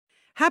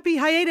Happy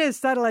hiatus,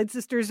 Satellite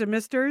Sisters and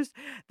Misters.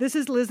 This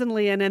is Liz and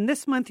Lian, and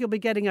this month you'll be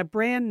getting a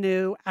brand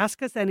new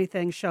Ask Us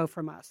Anything show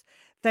from us.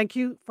 Thank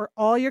you for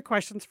all your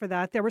questions for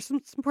that. There were some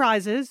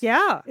surprises.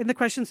 Yeah. In the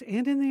questions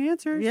and in the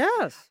answers.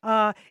 Yes.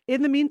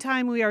 In the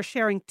meantime, we are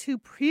sharing 2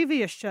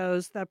 previous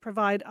shows that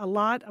provide a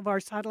lot of our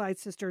Satellite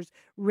Sisters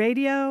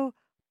radio,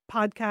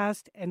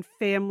 podcast, and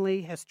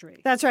family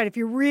history. That's right. If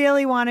you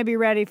really want to be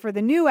ready for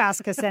the new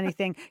Ask Us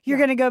Anything, you're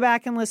going to go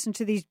back and listen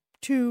to these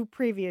 2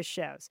 previous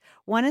shows.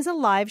 One is a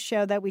live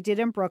show that we did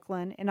in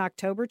Brooklyn in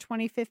October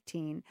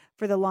 2015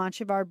 for the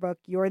launch of our book,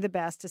 You're the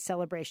Best, A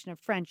Celebration of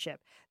Friendship.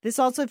 This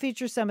also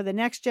features some of the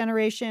next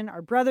generation.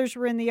 Our brothers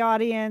were in the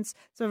audience,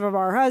 some of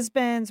our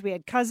husbands. We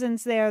had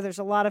cousins there. There's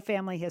a lot of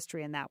family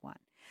history in that one.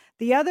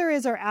 The other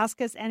is our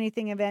Ask Us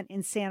Anything event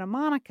in Santa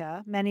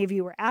Monica. Many of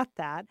you were at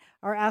that.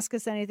 Our Ask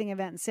Us Anything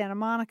event in Santa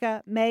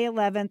Monica, May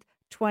 11th,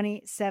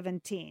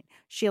 2017.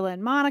 Sheila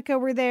and Monica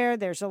were there.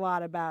 There's a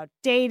lot about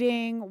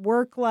dating,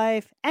 work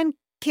life, and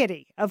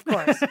Kitty, of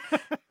course.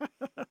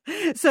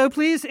 So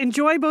please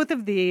enjoy both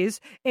of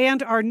these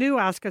and our new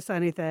Ask Us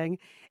Anything.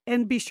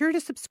 And be sure to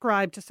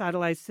subscribe to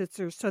Satellite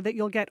Sisters so that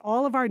you'll get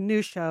all of our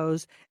new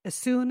shows as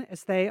soon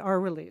as they are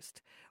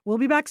released. We'll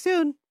be back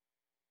soon.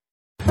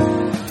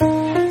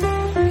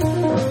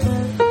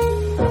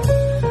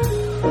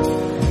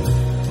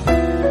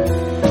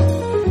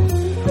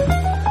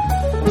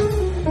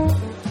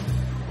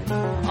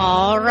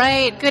 All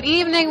right. Good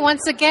evening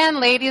once again,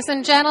 ladies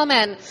and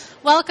gentlemen.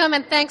 Welcome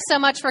and thanks so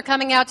much for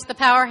coming out to the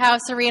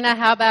Powerhouse Arena.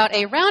 How about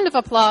a round of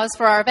applause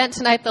for our event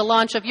tonight, the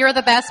launch of You're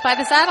the Best by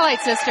the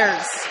Satellite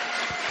Sisters.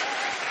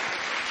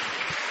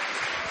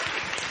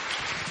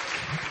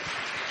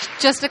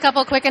 Just a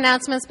couple quick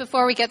announcements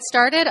before we get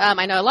started.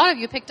 I know a lot of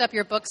you picked up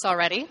your books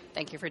already.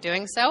 Thank you for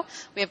doing so.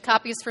 We have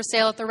copies for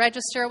sale at the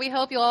register. We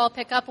hope you'll all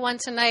pick up one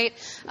tonight.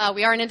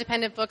 We are an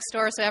independent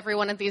bookstore, so every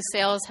one of these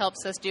sales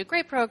helps us do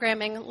great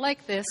programming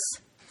like this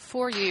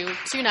for you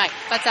tonight.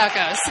 That's how it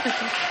goes.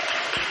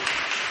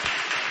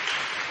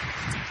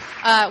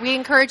 We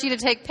encourage you to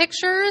take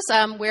pictures.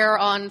 We're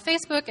on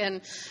Facebook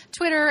and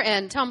Twitter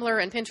and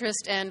Tumblr and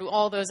Pinterest and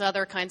all those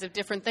other kinds of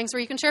different things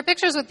where you can share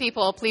pictures with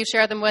people. Please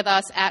share them with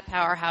us at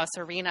Powerhouse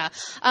Arena.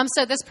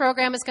 So this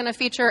program is going to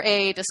feature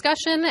a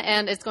discussion,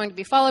 and it's going to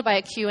be followed by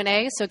a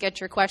Q&A, so get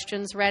your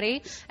questions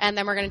ready. And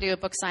then we're going to do a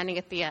book signing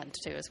at the end,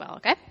 too, as well,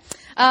 okay?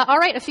 All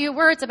right, a few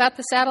words about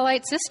the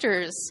Satellite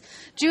Sisters.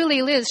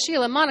 Julie, Liz,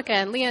 Sheila, Monica,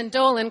 and Lian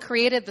Dolan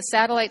created the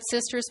Satellite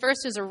Sisters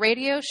first as a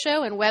radio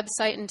show and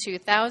website in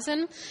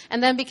 2000,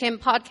 and then became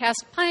podcast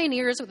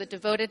pioneers with a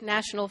devoted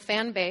national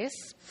fan base.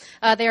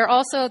 They are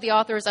also the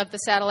authors of the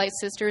Satellite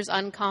Sisters'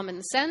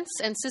 Uncommon Sense,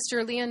 and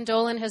Sister Lian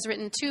Dolan has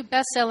written 2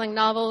 best-selling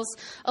novels,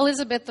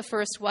 Elizabeth the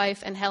First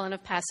Wife and Helen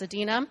of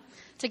Pasadena.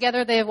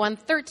 Together, they have won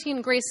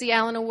 13 Gracie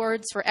Allen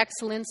Awards for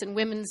excellence in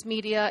women's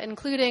media,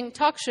 including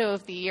Talk Show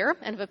of the Year,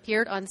 and have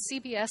appeared on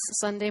CBS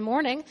Sunday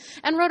Morning,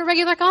 and wrote a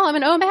regular column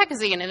in O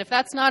Magazine. And if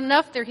that's not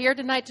enough, they're here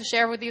tonight to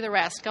share with you the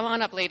rest. Come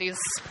on up, ladies.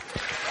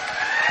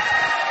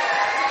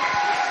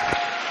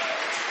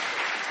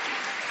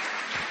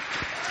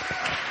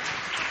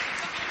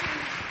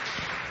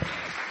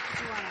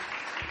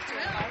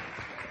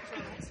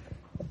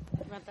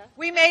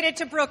 We made it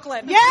to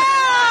Brooklyn.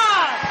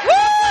 Yeah!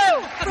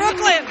 Woo!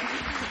 Brooklyn.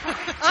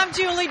 I'm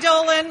Julie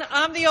Dolan.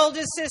 I'm the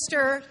oldest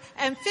sister.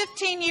 And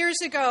 15 years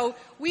ago,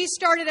 we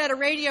started at a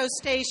radio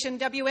station,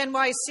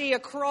 WNYC,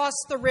 across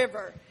the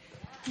river.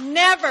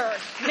 Never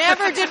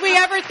did we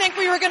ever think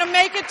we were going to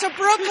make it to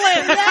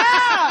Brooklyn.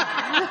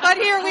 Yeah! But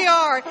here we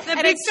are. The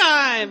big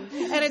time.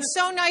 And it's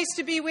so nice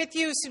to be with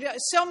you.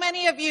 So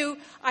many of you,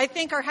 I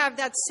think, have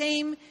that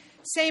same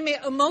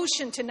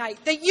emotion tonight,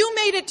 that you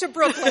made it to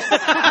Brooklyn. You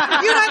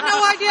had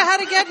no idea how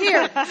to get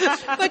here,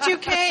 but you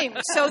came.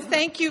 So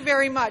thank you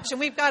very much. And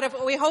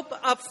we hope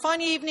a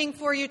fun evening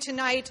for you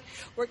tonight.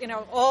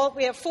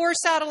 We have 4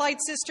 Satellite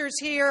Sisters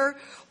here.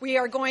 We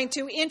are going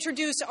to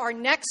introduce our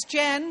next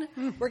gen.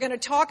 We're going to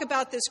talk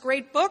about this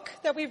great book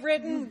that we've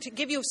written to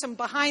give you some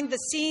behind the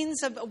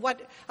scenes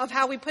of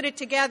how we put it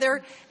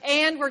together.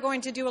 And we're going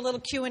to do a little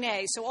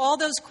Q&A. So all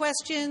those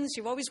questions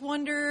you've always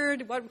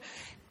wondered,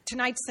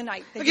 tonight's the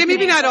night. Okay,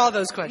 maybe not all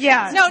those questions.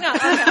 Yeah. No.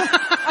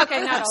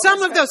 Okay, not all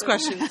Some of those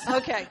questions.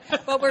 Okay,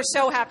 but we're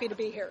so happy to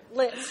be here.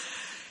 Liz.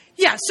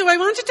 Yeah, so I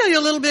wanted to tell you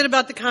a little bit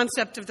about the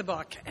concept of the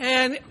book.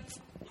 And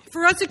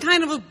for us, it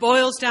kind of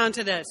boils down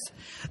to this.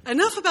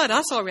 Enough about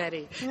us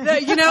already.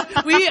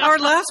 Our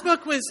last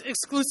book was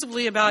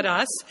exclusively about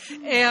us.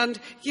 And,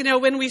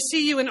 when we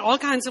see you in all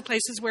kinds of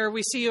places where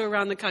we see you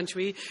around the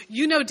country,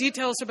 you know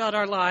details about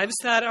our lives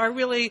that are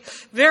really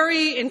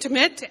very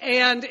intimate.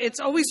 And it's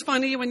always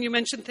funny when you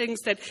mention things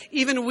that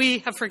even we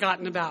have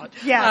forgotten about.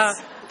 Yes.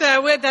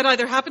 That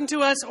either happened to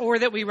us or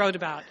that we wrote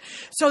about.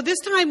 So this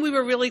time we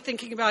were really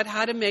thinking about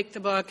how to make the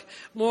book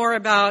more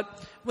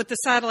about what the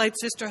Satellite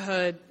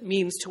Sisterhood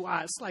means to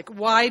us. Like,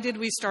 why did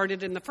we start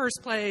it in the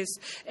first place?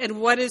 And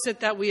what is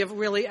it that we have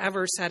really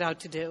ever set out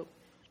to do?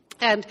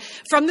 And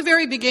from the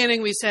very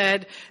beginning, we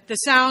said the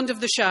sound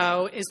of the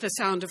show is the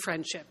sound of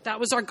friendship. That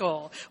was our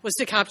goal, was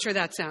to capture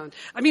that sound.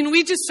 I mean,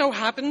 we just so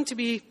happen to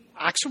be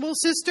actual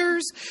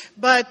sisters,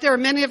 but there are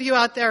many of you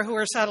out there who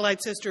are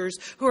satellite sisters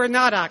who are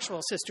not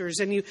actual sisters,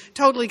 and you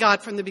totally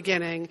got from the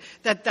beginning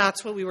that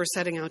that's what we were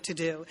setting out to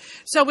do.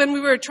 So when we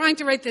were trying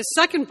to write this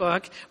second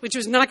book, which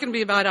was not going to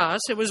be about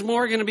us, it was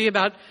more going to be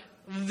about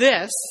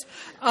this,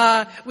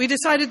 we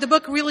decided the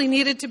book really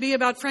needed to be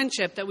about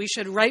friendship, that we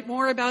should write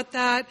more about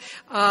that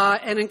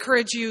and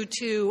encourage you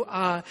to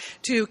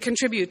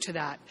contribute to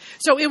that.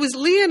 So it was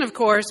Lian, of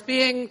course,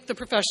 being the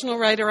professional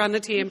writer on the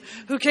team,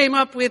 who came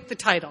up with the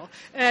title.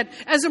 And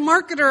as a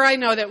marketer, I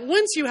know that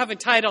once you have a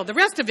title, the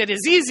rest of it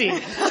is easy.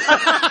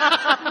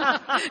 I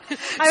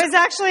was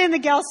actually in the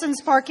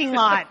Gelson's parking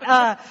lot,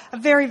 a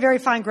very, very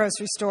fine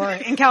grocery store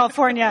in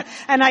California,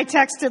 and I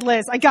texted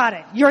Liz, I got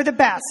it, you're the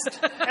best.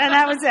 And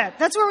that was it.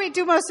 That's where we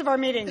do most of our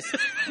meetings,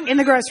 in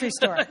the grocery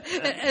store.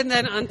 And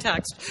then on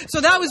text. So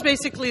that was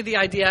basically the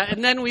idea.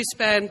 And then we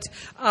spent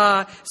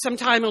some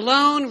time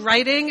alone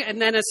writing.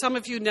 And then, as some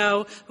of you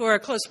know who are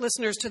close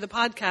listeners to the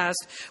podcast,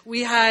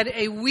 we had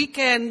a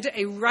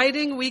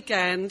writing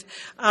weekend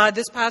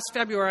this past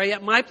February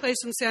at my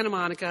place in Santa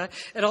Monica.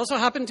 It also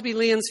happened to be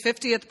Lian's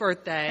 50th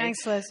birthday.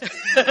 Thanks, Liz.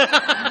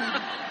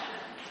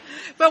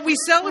 But we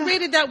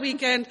celebrated that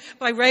weekend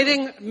by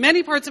writing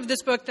many parts of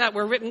this book that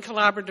were written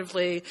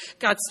collaboratively,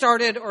 got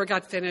started or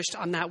got finished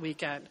on that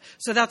weekend.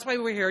 So that's why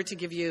we're here to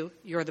give you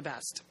You're the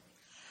Best.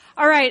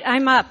 All right,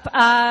 I'm up.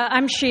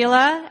 I'm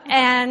Sheila.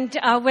 And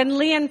when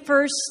Lian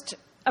first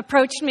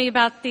approached me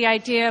about the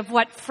idea of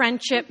what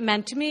friendship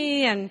meant to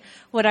me and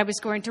what I was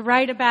going to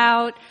write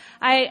about,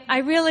 I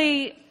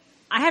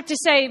have to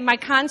say my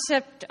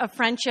concept of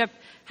friendship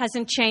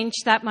hasn't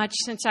changed that much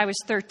since I was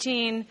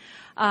 13.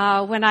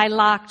 When I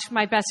locked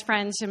my best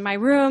friends in my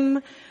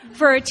room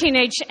for a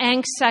teenage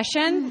angst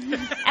session.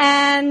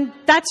 And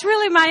that's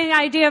really my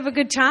idea of a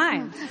good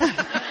time.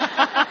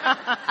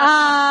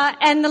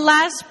 And the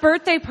last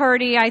birthday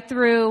party I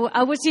threw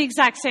was the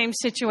exact same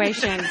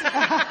situation.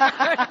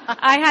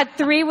 I had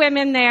 3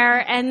 women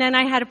there, and then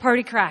I had a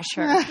party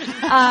crasher.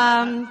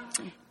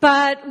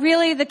 But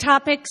really, the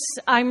topics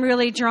I'm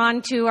really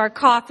drawn to are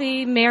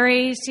coffee.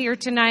 Mary's here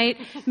tonight.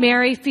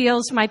 Mary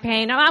feels my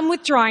pain. I'm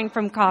withdrawing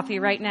from coffee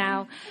right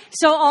now.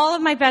 So all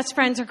of my best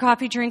friends are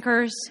coffee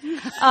drinkers.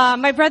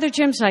 My brother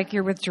Jim's like,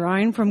 you're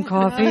withdrawing from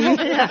coffee?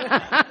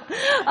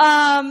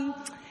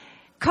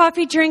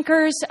 Coffee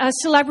drinkers,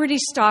 celebrity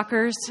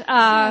stalkers,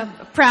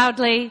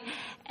 proudly.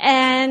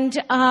 And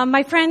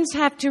my friends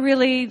have to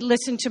really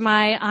listen to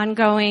my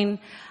ongoing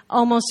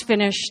almost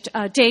finished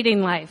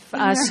dating life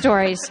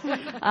stories.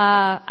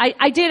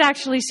 I did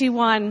actually see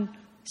one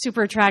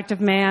super attractive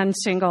man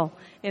single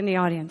in the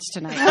audience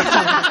tonight.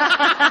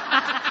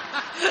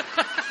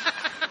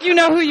 You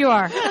know who you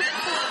are.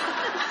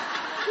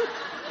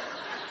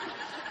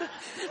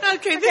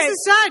 Okay, this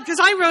is sad because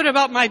I wrote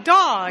about my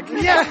dog.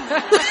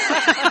 Yeah.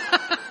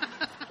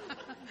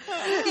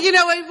 You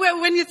know,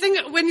 when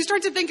you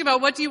start to think about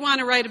what do you want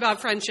to write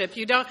about friendship,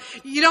 you don't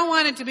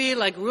want it to be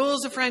like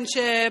rules of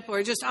friendship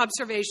or just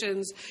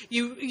observations.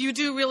 You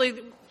do really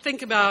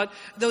think about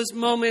those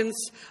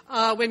moments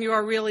when you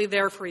are really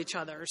there for each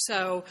other.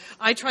 So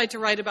I tried to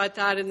write about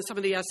that in some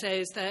of the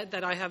essays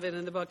that I have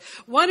in the book.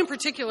 One in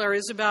particular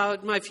is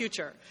about my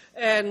future,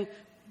 and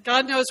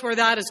God knows where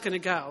that is going to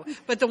go.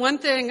 But the one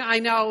thing I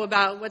know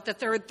about what the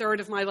third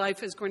of my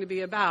life is going to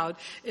be about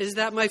is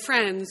that my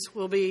friends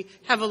will be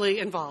heavily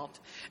involved.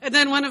 And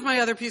then one of my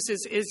other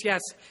pieces is,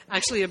 yes,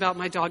 actually about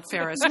my dog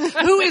Ferris,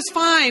 who is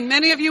fine.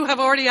 Many of you have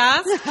already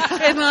asked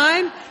in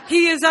line.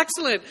 He is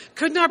excellent.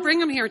 Could not bring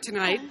him here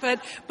tonight,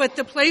 but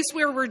the place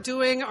where we're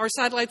doing our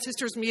Satellite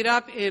Sisters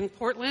meetup in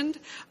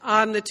Portland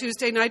on the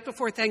Tuesday night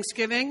before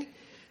Thanksgiving,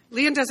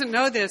 Lian doesn't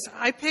know this.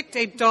 I picked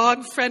a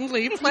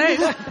dog-friendly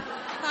place.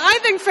 I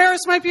think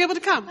Ferris might be able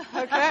to come.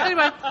 Okay.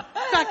 Anyway,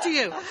 back to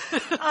you.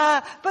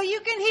 But you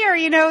can hear,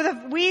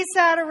 we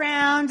sat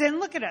around and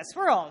look at us,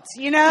 we're old,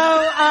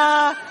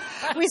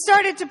 we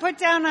started to put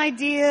down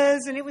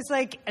ideas and it was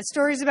like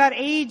stories about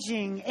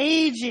aging.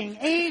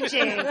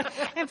 And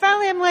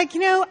finally I'm like,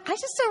 I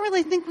just don't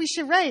really think we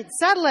should write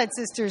Satellite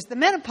Sisters, the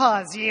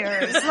menopause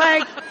years.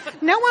 Like,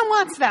 no one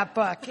wants that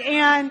book.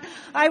 And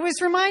I was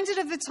reminded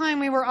of the time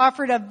we were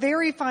offered a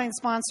very fine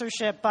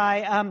sponsorship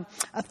by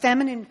a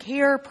feminine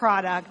care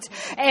product.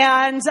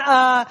 And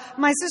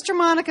my sister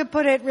Monica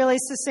put it really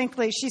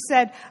succinctly. She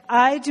said,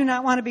 I do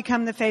not want to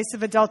become the face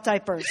of adult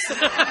diapers.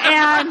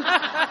 And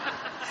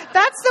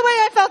that's the way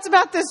I felt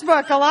about this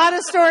book. A lot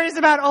of stories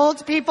about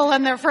old people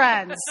and their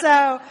friends. So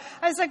I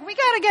was like, we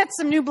got to get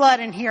some new blood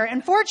in here.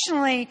 And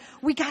fortunately,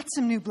 we got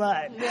some new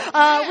blood.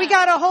 We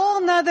got a whole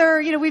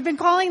nother, we've been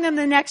calling them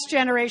the next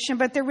generation,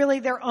 but they're really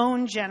their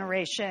own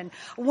generation.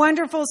 A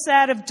wonderful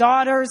set of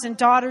daughters and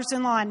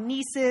daughters-in-law and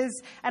nieces.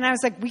 And I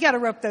was like, we got to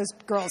rope those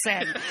girls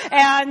in.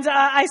 And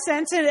I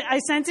sent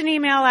an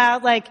email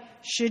out like,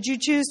 should you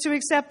choose to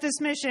accept this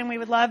mission, we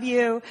would love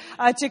you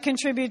to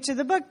contribute to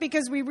the book,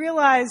 because we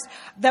realized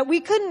that we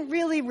couldn't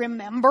really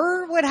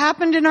remember what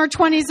happened in our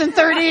 20s and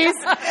 30s,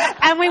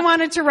 and we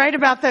wanted to write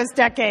about those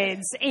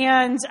decades.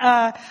 And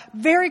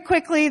very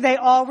quickly, they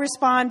all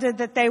responded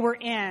that they were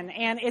in.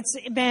 And it's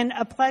been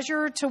a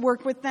pleasure to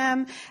work with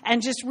them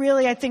and just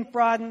really, I think,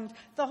 broadened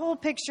the whole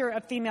picture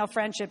of female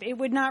friendship. It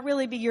would not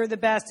really be You're the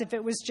Best if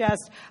it was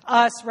just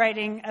us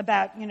writing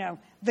about,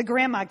 the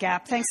grandma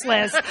gap. Thanks,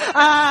 Liz.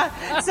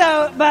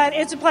 But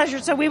it's a pleasure.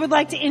 So we would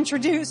like to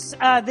introduce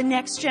the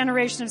next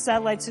generation of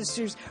Satellite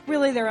Sisters,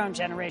 really their own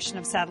generation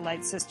of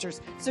Satellite Sisters.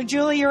 So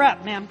Julie, you're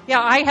up, ma'am. Yeah,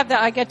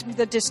 I get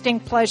the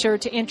distinct pleasure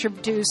to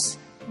introduce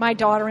my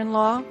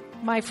daughter-in-law,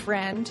 my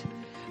friend,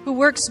 who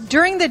works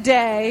during the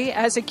day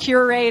as a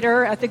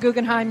curator at the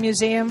Guggenheim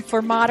Museum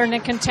for Modern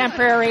and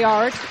Contemporary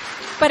Art.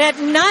 But at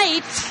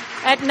night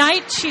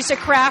she's a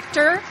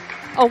crafter,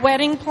 a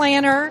wedding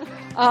planner,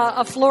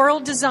 a floral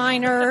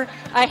designer,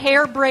 a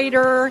hair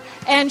braider,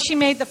 and she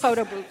made the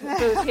photo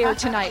booth here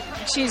tonight.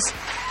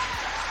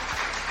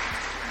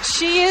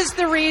 She is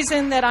the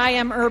reason that I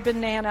am Urban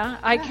Nana.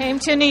 I came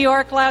to New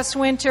York last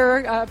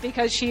winter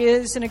because she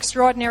is an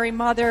extraordinary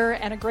mother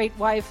and a great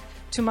wife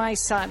to my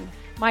son.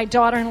 My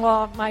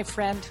daughter-in-law, my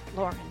friend,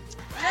 Lauren.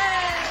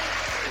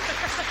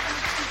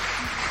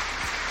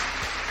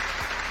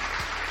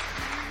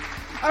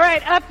 All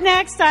right, up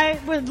next, I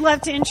would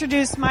love to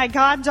introduce my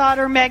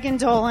goddaughter, Megan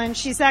Dolan.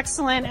 She's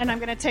excellent, and I'm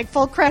going to take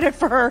full credit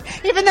for her,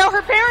 even though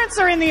her parents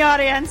are in the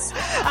audience.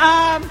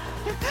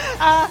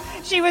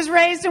 She was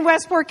raised in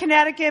Westport,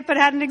 Connecticut, but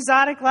had an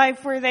exotic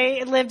life where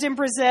they lived in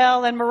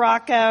Brazil and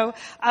Morocco.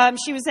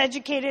 She was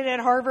educated at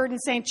Harvard and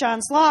St.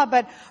 John's Law,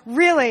 but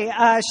really,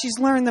 she's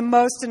learned the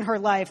most in her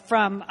life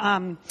from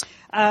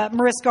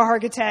Mariska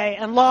Hargitay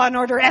and Law and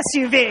Order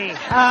SUV.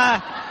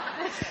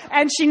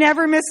 And she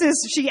never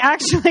misses. She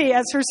actually,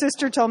 as her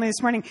sister told me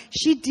this morning,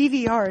 she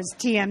DVRs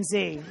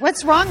TMZ.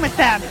 What's wrong with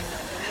them?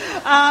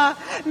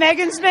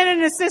 Megan's been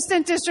an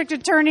assistant district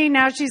attorney.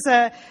 Now she's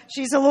a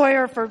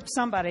lawyer for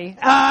somebody.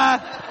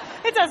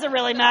 It doesn't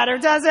really matter,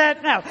 does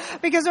it? No.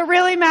 Because what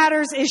really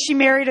matters is she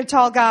married a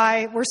tall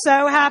guy. We're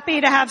so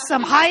happy to have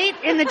some height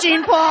in the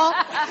gene pool.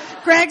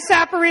 Greg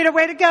Saporita,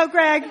 way to go,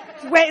 Greg.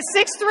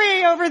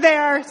 6'3" over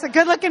there. It's a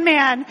good-looking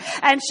man.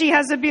 And she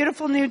has a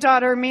beautiful new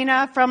daughter,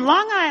 Mina, from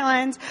Long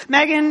Island,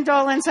 Megan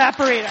Dolan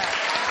Saporita.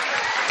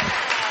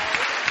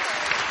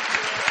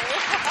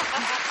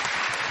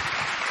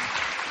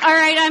 All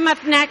right, I'm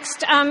up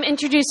next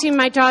introducing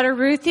my daughter,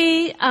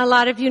 Ruthie. A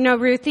lot of you know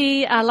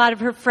Ruthie. A lot of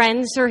her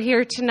friends are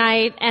here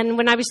tonight. And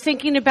when I was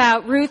thinking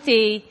about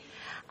Ruthie,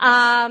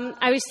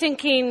 I was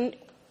thinking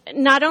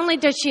not only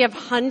does she have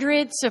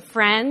hundreds of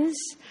friends,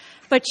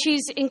 but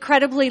she's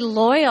incredibly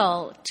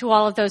loyal to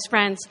all of those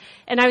friends.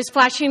 And I was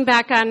flashing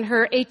back on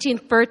her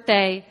 18th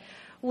birthday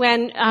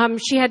when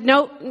she had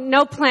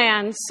no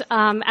plans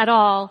at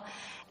all.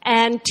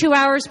 And 2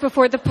 hours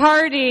before the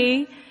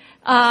party,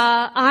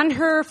 on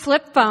her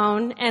flip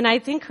phone, and I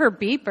think her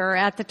beeper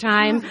at the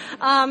time,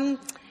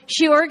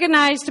 she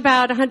organized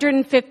about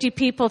 150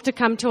 people to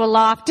come to a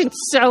loft in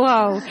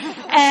Soho.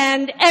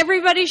 And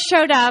everybody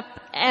showed up,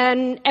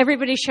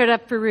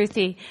 for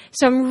Ruthie.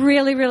 So I'm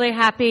really, really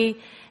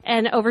happy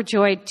and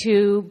overjoyed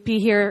to be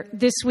here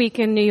this week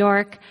in New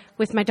York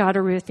with my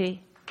daughter,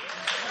 Ruthie.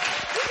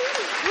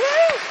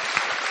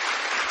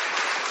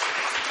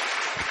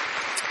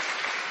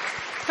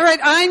 All right,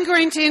 I'm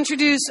going to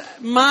introduce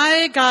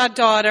my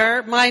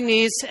goddaughter, my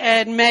niece,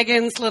 and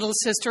Megan's little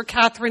sister,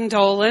 Catherine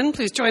Dolan.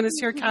 Please join us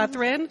here,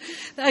 Catherine.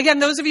 Again,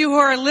 those of you who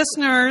are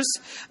listeners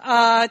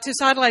to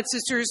Satellite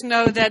Sisters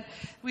know that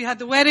we had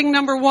the wedding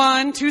number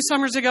 1 2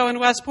 summers ago in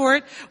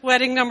Westport,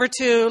 wedding number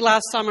 2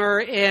 last summer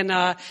in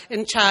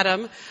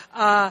Chatham.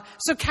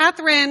 So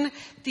Catherine,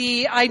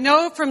 I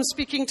know from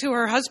speaking to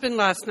her husband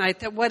last night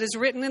that what is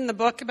written in the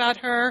book about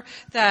her,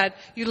 that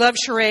you love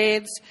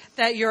charades,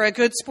 that you're a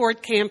good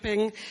sport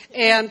camping,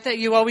 and that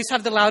you always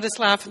have the loudest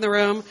laugh in the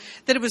room,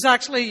 that it was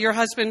actually your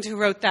husband who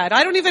wrote that.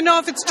 I don't even know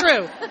if it's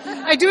true.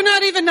 I do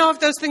not even know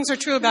if those things are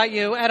true about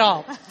you at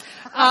all.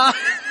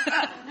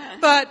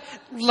 But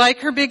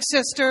like her big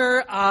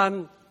sister,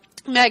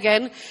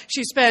 Megan,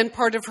 she spent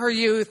part of her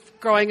youth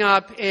growing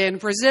up in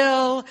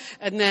Brazil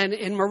and then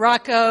in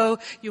Morocco.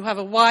 You have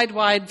a wide,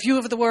 wide view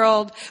of the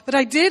world. But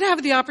I did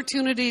have the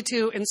opportunity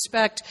to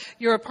inspect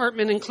your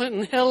apartment in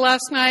Clinton Hill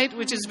last night,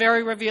 which is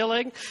very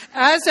revealing.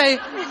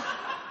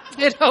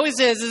 It always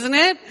is, isn't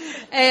it?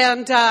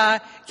 And,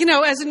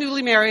 as a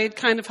newly married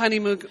kind of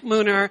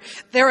honeymooner,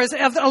 there is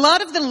a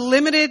lot of the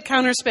limited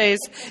counter space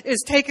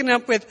is taken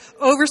up with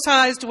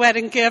oversized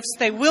wedding gifts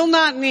they will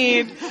not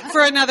need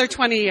for another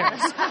 20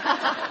 years.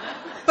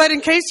 But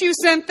in case you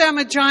sent them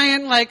a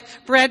giant,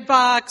 bread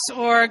box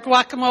or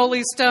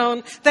guacamole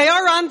stone, they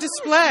are on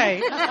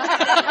display.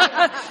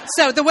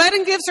 So the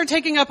wedding gifts are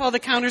taking up all the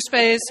counter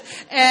space,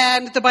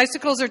 and the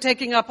bicycles are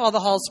taking up all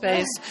the hall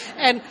space.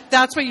 And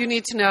that's what you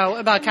need to know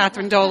about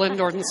Catherine Dolan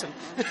Nordenson.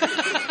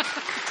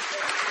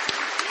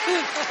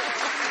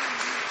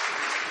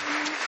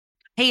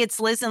 Hey,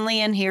 it's Liz and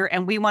Leanne here,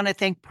 and we want to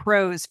thank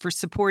Prose for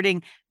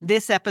supporting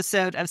this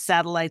episode of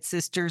Satellite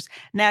Sisters.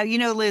 Now, you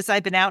know, Liz,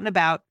 I've been out and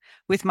about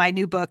with my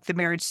new book, The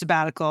Marriage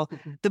Sabbatical.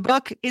 The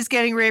book is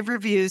getting rave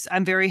reviews.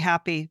 I'm very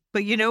happy.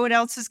 But you know what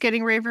else is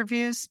getting rave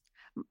reviews?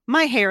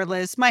 My hair,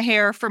 Liz. My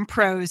hair from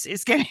Prose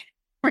is getting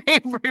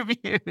rave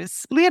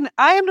reviews. Leanne,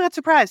 I am not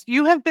surprised.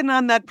 You have been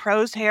on that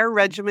Prose hair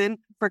regimen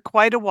for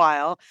quite a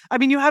while. I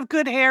mean, you have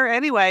good hair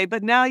anyway,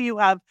 but now you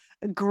have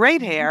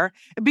great hair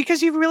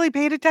because you've really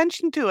paid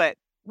attention to it.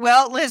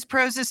 Well, Liz,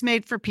 Prose is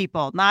made for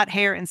people, not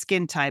hair and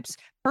skin types.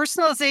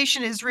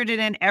 Personalization is rooted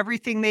in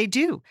everything they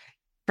do,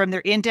 from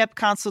their in-depth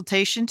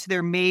consultation to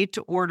their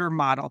made-to-order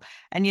model.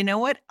 And you know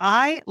what?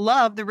 I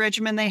love the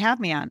regimen they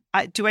have me on.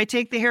 Do I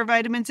take the hair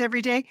vitamins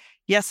every day?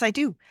 Yes, I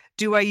do.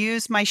 Do I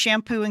use my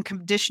shampoo and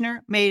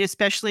conditioner made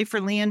especially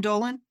for Leanne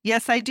Dolan?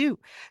 Yes, I do.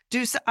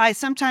 Do I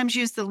sometimes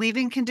use the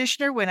leave-in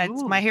conditioner when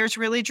my hair's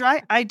really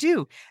dry? I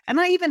do.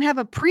 And I even have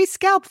a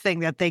pre-scalp thing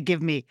that they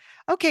give me.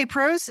 Okay,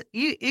 Prose,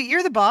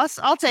 you're the boss.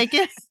 I'll take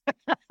it.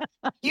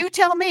 You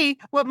tell me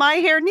what my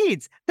hair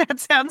needs. That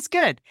sounds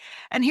good.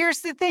 And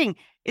here's the thing.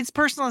 It's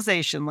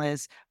personalization,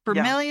 Liz. For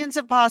millions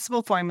of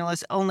possible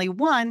formulas, only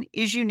one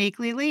is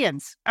uniquely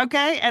Leanne's.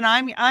 Okay? And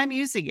I'm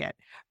using it.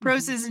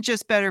 Prose isn't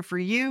just better for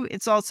you,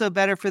 it's also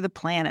better for the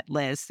planet,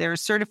 Liz. They're a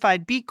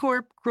certified B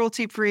Corp,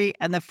 cruelty-free,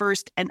 and the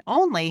first and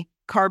only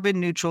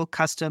carbon-neutral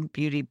custom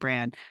beauty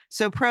brand.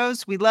 So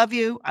Prose, we love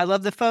you. I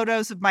love the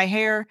photos of my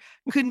hair.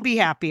 Couldn't be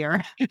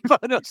happier.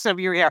 Photos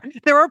of your hair.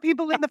 There are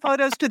people in the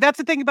photos too. That's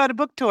the thing about a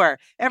book tour.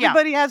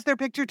 Everybody has their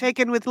picture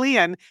taken with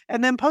Leanne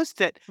and then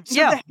post it.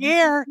 So the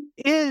hair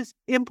is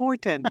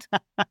important.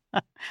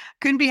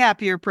 Couldn't be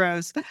happier,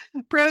 Prose.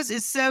 Prose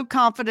is so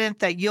confident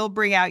that you'll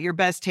bring out your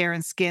best hair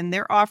and skin.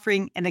 They're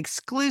offering an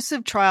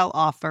exclusive trial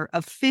offer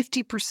of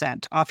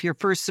 50% off your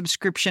first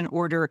subscription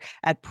order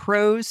at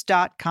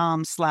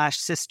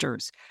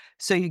prose.com/sisters.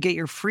 So you get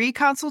your free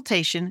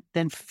consultation,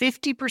 then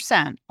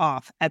 50%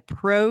 off at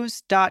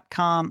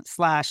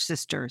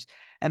prose.com/sisters.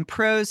 And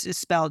Prose is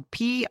spelled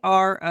Prose.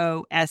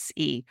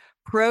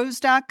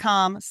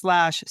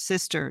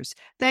 Prose.com/sisters.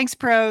 Thanks,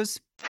 Prose.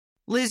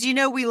 Liz, you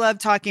know we love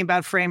talking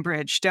about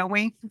FrameBridge, don't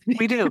we?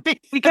 We do.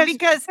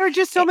 because there are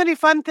just so many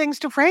fun things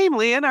to frame,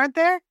 Leanne, aren't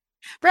there?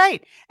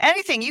 Right.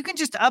 Anything. You can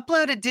just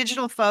upload a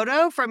digital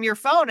photo from your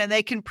phone and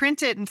they can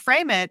print it and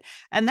frame it.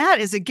 And that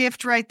is a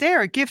gift right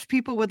there, a gift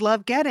people would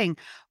love getting.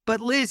 But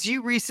Liz,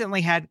 you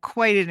recently had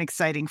quite an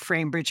exciting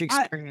FrameBridge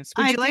experience.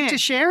 Would you like to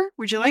share?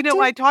 Would you like to?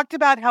 I talked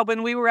about how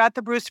when we were at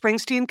the Bruce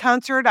Springsteen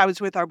concert, I was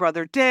with our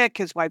brother Dick,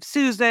 his wife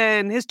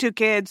Susan, his two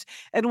kids,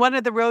 and one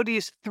of the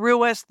roadies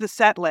threw us the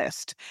set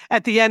list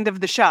at the end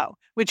of the show,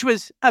 which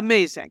was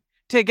amazing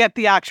to get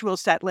the actual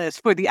set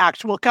list for the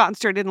actual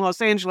concert in Los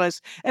Angeles.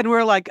 And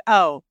we're like,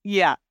 oh,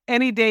 yeah,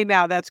 any day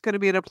now, that's going to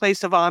be in a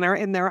place of honor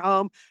in their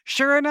home.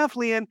 Sure enough,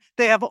 Leanne,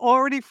 they have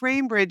already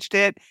FrameBridged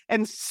it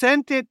and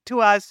sent it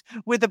to us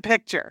with a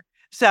picture.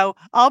 So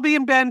I'll be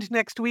in Bend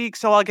next week,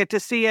 so I'll get to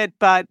see it.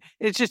 But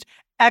it's just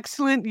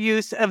excellent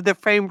use of the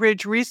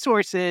FrameBridge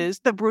resources,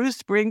 the Bruce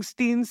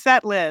Springsteen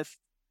set list.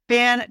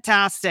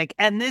 Fantastic.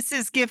 And this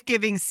is gift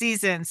giving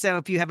season. So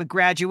if you have a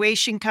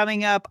graduation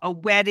coming up, a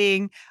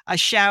wedding, a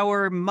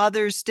shower,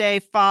 Mother's Day,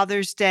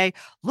 Father's Day,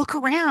 look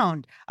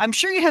around. I'm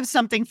sure you have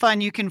something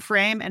fun you can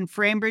frame, and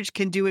FrameBridge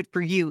can do it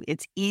for you.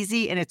 It's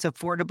easy and it's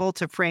affordable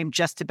to frame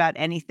just about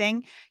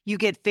anything. You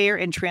get fair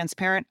and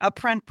transparent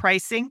upfront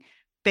pricing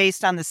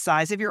based on the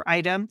size of your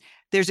item.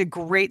 There's a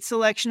great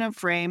selection of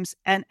frames.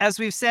 And as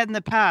we've said in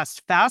the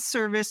past, fast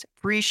service,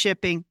 free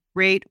shipping,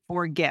 great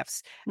for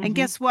gifts. And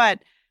guess what?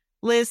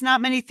 Liz, not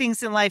many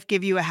things in life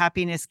give you a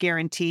happiness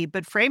guarantee,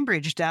 but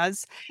FrameBridge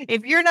does.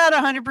 If you're not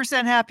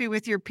 100% happy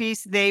with your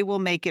piece, they will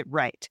make it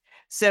right.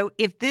 So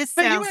if this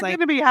sounds like... You're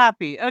going to be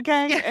happy,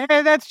 okay? Yeah.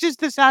 And that's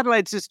just the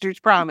Satellite Sisters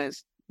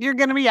promise. You're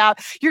going to be out.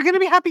 You're going to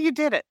be happy you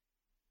did it.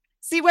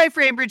 See why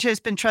FrameBridge has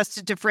been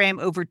trusted to frame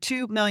over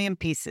 2 million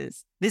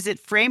pieces.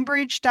 Visit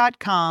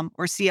framebridge.com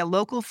or see a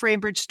local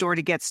FrameBridge store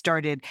to get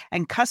started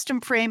and custom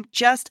frame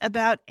just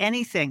about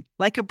anything,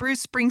 like a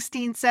Bruce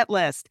Springsteen set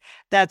list.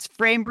 That's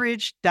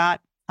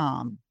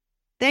framebridge.com.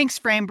 Thanks,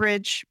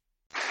 FrameBridge.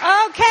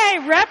 Okay,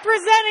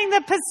 representing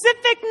the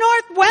Pacific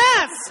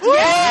Northwest.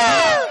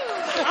 Yeah.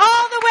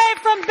 All the way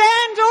from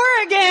Bend,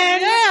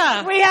 Oregon.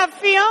 Yeah. We have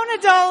Fiona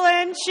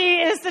Dolan.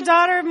 She is the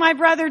daughter of my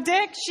brother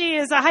Dick. She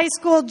is a high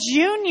school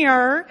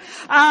junior.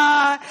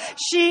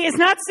 She is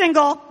not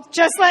single,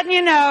 just letting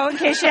you know, in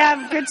case you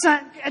have a good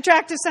son,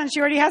 attractive son. She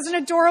already has an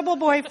adorable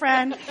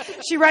boyfriend.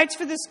 She writes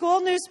for the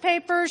school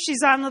newspaper.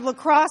 She's on the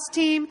lacrosse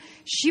team.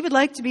 She would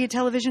like to be a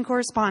television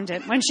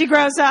correspondent when she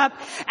grows up.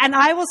 And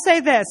I will say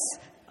this.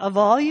 Of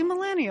all you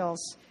millennials,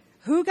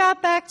 who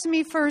got back to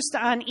me first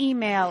on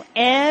email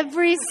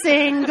every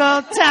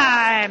single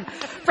time?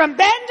 From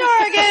Bend,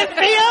 Oregon,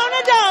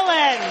 Fiona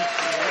Dolan.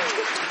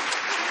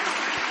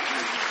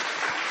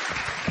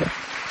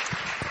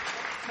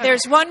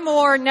 There's one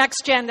more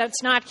next gen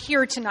that's not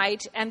here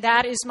tonight, and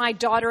that is my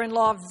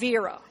daughter-in-law,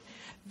 Vera.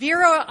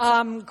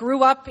 Vera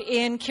grew up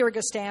in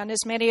Kyrgyzstan,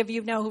 as many of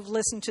you know who've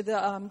listened to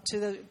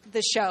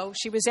the show.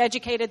 She was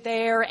educated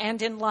there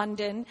and in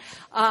London.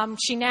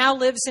 She now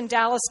lives in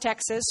Dallas,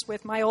 Texas,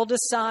 with my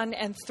oldest son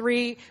and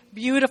 3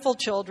 beautiful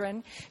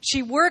children.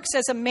 She works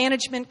as a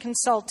management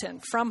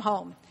consultant from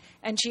home,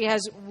 and she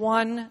has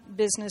 1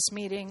 business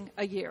meeting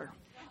a year.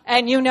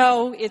 And you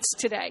know it's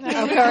today,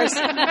 of course.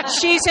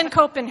 She's in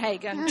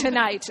Copenhagen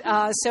tonight,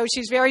 so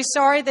she's very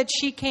sorry that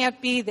she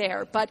can't be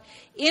there. But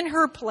in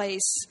her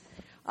place,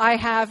 I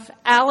have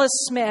Alice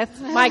Smith,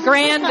 my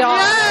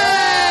granddaughter,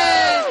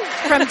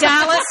 from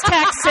Dallas,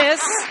 Texas.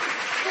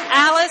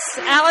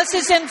 Alice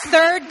is in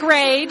 3rd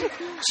grade.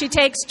 She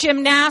takes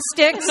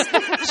gymnastics.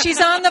 She's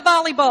on the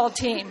volleyball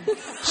team.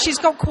 She's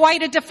got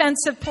quite a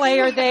defensive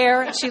player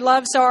there. She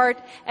loves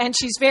art, and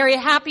she's very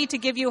happy to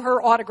give you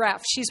her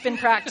autograph. She's been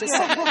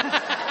practicing.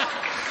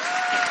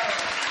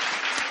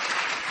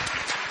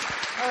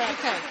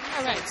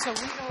 All right. So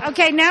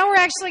Okay, now we're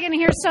actually going to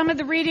hear some of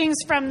the readings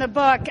from the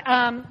book.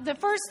 The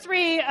first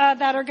 3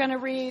 that are going to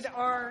read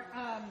are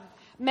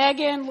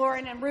Megan,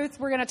 Lauren, and Ruth.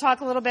 We're going to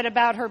talk a little bit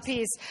about her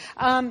piece.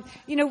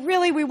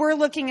 Really, we were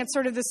looking at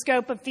sort of the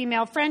scope of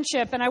female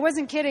friendship, and I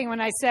wasn't kidding when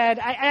I said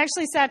I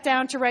actually sat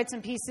down to write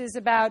some pieces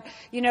about,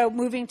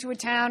 moving to a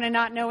town and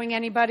not knowing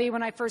anybody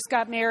when I first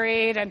got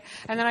married, and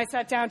then I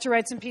sat down to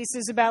write some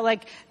pieces about,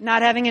 like,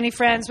 not having any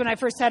friends when I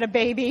first had a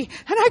baby,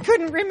 and I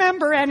couldn't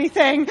remember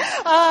anything. So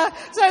I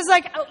was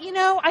like,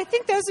 I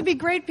think those would be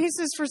great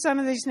pieces for some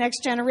of these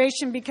next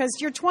generation, because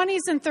your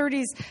 20s and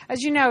 30s,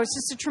 as you know, is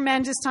just a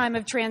tremendous time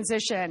of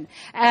transition.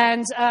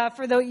 And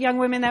for the young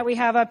women that we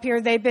have up here,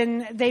 they've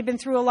been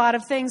through a lot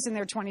of things in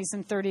their 20s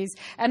and 30s.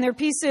 And their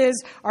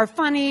pieces are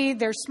funny,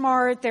 they're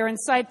smart, they're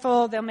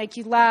insightful, they'll make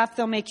you laugh,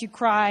 they'll make you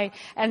cry.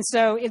 And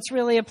so it's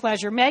really a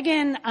pleasure.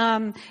 Megan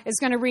is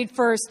going to read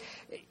first.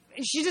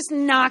 She just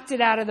knocked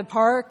it out of the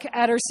park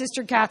at her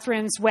sister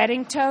Catherine's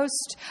wedding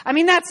toast. I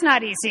mean, that's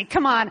not easy.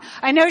 Come on.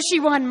 I know she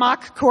won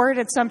mock court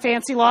at some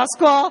fancy law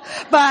school,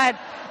 but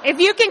if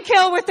you can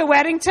kill with the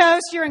wedding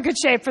toast, you're in good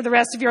shape for the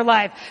rest of your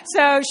life.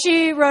 So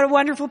she wrote a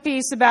wonderful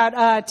piece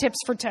about tips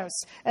for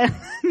toast.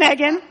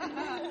 Megan?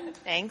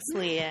 Thanks,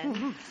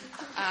 Leanne.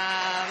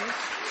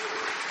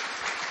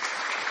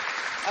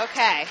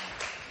 Okay.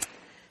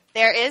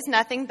 There is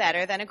nothing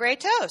better than a great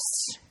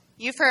toast.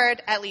 You've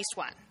heard at least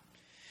one.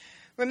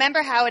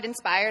 Remember how it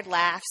inspired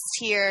laughs,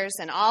 tears,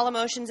 and all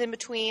emotions in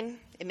between?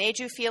 It made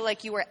you feel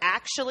like you were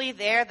actually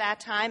there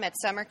that time at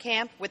summer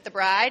camp with the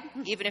bride,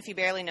 even if you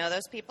barely know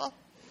those people?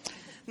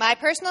 My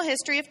personal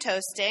history of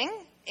toasting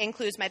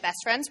includes my best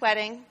friend's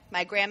wedding,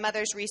 my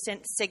grandmother's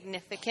recent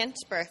significant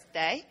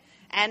birthday,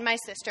 and my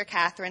sister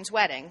Catherine's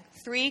wedding.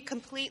 3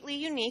 completely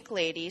unique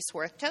ladies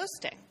worth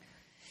toasting.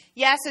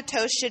 Yes, a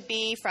toast should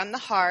be from the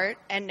heart,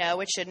 and no,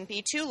 it shouldn't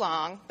be too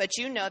long, but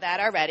you know that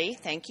already.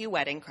 Thank you,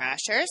 wedding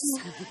crashers.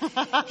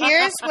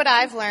 Here's what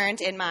I've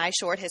learned in my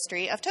short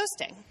history of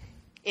toasting.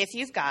 If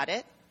you've got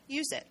it,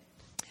 use it.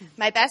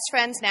 My best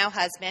friend's now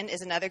husband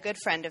is another good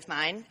friend of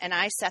mine, and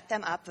I set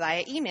them up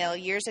via email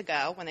years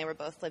ago when they were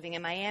both living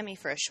in Miami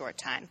for a short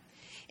time.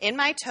 In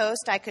my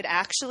toast, I could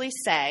actually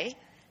say,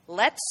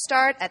 let's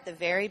start at the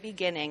very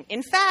beginning.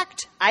 In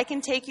fact, I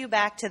can take you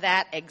back to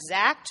that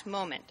exact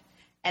moment.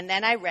 And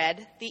then I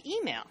read the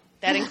email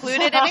that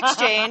included an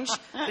exchange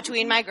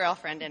between my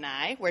girlfriend and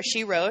I, where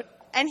she wrote,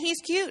 and he's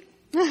cute.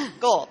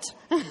 Gold.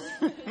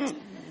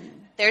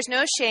 There's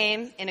no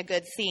shame in a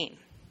good theme.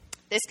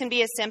 This can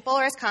be as simple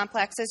or as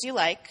complex as you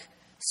like.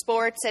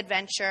 Sports,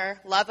 adventure,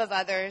 love of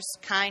others,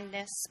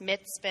 kindness,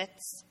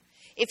 misfits.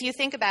 If you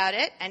think about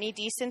it, any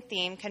decent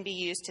theme can be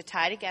used to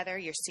tie together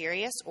your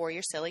serious or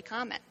your silly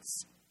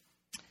comments.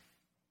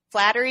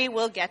 Flattery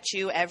will get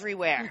you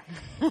everywhere.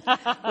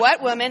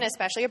 What woman,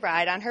 especially a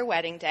bride on her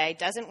wedding day,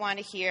 doesn't want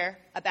to hear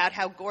about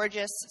how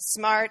gorgeous,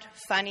 smart,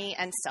 funny,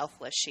 and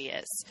selfless she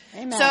is?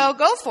 Amen. So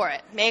go for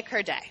it. Make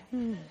her day.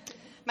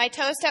 My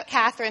toast at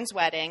Catherine's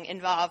wedding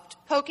involved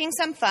poking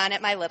some fun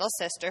at my little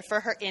sister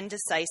for her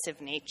indecisive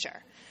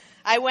nature.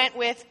 I went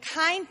with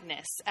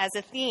kindness as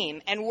a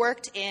theme and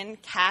worked in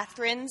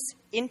Catherine's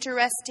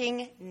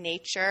interesting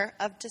nature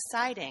of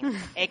deciding,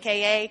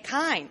 a.k.a.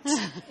 kind.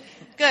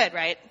 Good,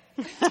 right?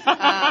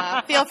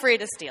 Feel free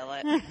to steal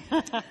it.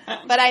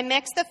 But I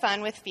mixed the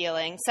fun with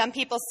feeling. Some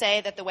people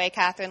say that the way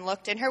Catherine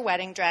looked in her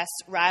wedding dress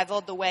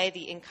rivaled the way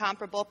the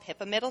incomparable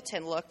Pippa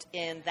Middleton looked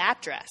in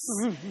that dress.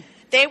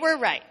 They were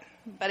right,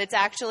 but it's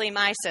actually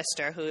my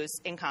sister who's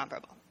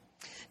incomparable.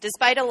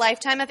 Despite a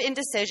lifetime of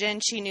indecision,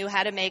 she knew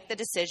how to make the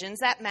decisions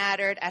that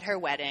mattered at her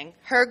wedding,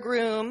 her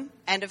groom,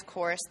 and of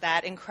course,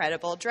 that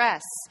incredible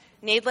dress.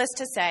 Needless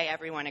to say,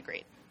 everyone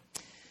agreed.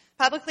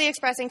 Publicly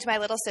expressing to my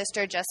little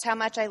sister just how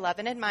much I love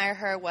and admire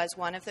her was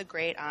one of the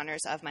great honors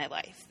of my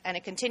life, and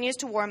it continues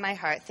to warm my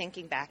heart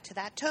thinking back to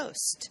that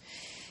toast.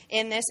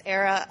 In this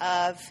era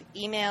of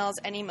emails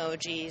and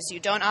emojis, you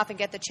don't often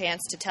get the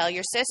chance to tell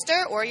your sister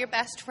or your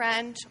best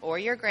friend or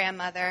your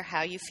grandmother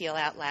how you feel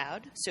out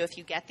loud. So if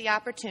you get the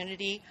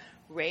opportunity,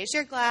 raise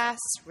your glass,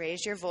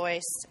 raise your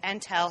voice,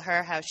 and tell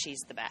her how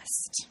she's the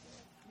best.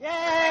 Yay!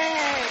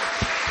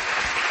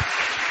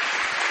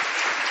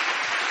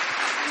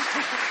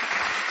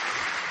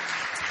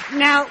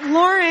 Now,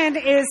 Lauren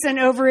is an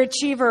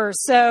overachiever,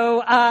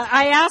 so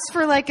I asked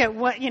for like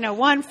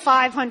one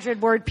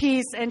 500-word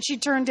piece, and she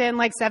turned in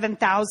like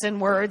 7,000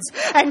 words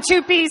and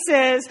 2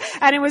 pieces,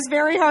 and it was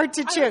very hard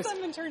to choose. I was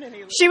on maternity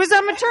leave. She was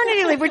on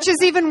maternity leave, which is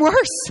even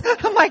worse.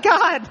 Oh my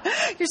God.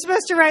 You're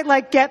supposed to write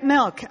like get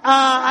milk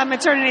on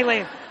maternity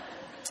leave.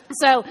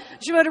 So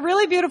she wrote a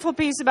really beautiful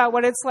piece about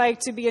what it's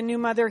like to be a new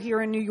mother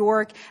here in New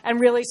York and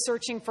really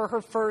searching for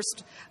her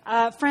first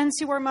friends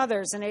who are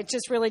mothers. And it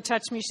just really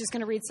touched me. She's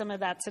going to read some of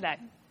that today.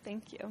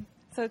 Thank you.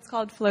 So it's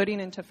called Floating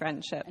into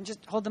Friendship. And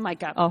just hold the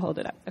mic up. I'll hold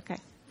it up. Okay.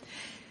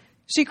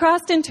 She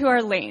crossed into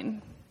our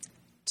lane.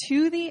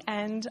 To the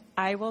end,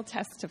 I will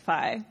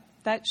testify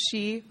that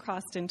she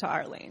crossed into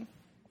our lane.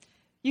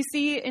 You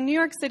see, in New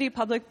York City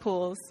public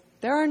pools,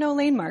 there are no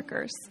lane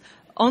markers.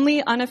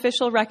 Only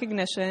unofficial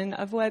recognition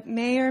of what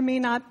may or may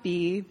not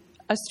be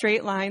a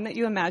straight line that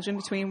you imagine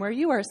between where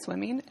you are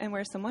swimming and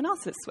where someone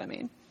else is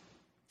swimming.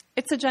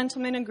 It's a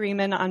gentleman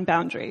agreement on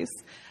boundaries,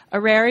 a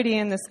rarity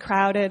in this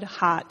crowded,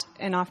 hot,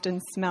 and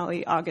often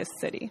smelly August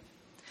city.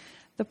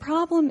 The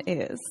problem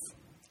is,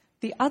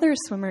 the other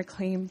swimmer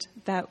claimed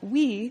that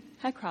we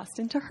had crossed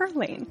into her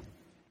lane.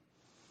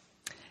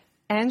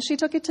 And she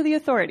took it to the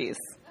authorities.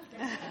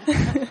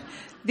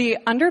 The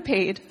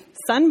underpaid,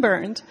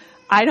 sunburned,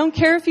 I don't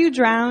care if you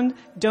drown,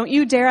 don't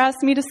you dare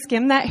ask me to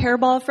skim that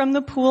hairball from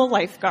the pool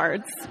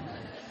lifeguards.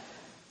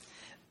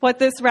 What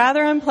this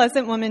rather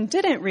unpleasant woman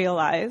didn't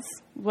realize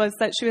was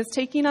that she was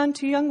taking on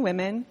 2 young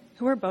women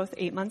who were both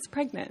 8 months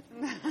pregnant.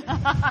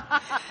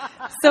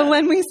 So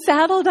when we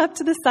saddled up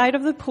to the side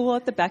of the pool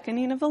at the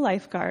beckoning of a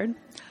lifeguard,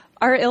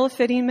 our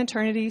ill-fitting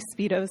maternity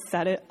Speedos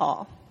said it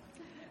all.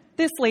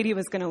 This lady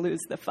was going to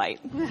lose the fight.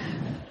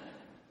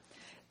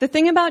 The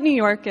thing about New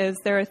York is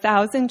there are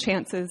 1,000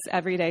 chances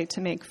every day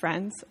to make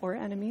friends or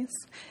enemies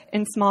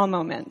in small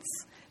moments.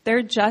 There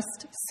are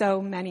just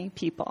so many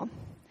people.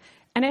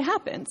 And it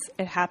happens.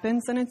 It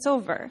happens and it's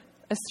over.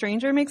 A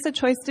stranger makes a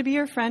choice to be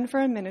your friend for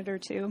a minute or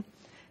 2,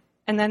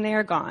 and then they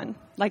are gone,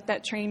 like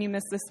that train you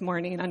missed this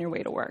morning on your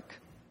way to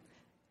work.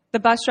 The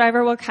bus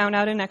driver will count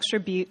out an extra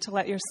beat to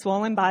let your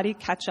swollen body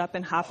catch up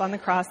and hop on the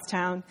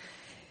crosstown,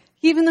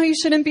 even though you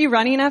shouldn't be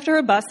running after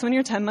a bus when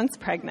you're 10 months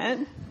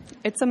pregnant.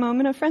 It's a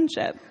moment of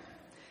friendship.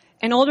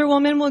 An older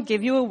woman will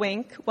give you a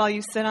wink while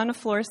you sit on a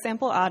floor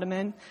sample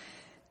ottoman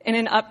in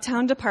an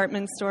uptown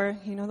department store,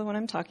 you know the one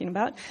I'm talking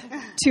about,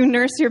 to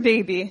nurse your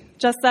baby.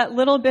 Just that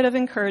little bit of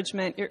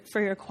encouragement for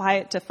your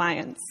quiet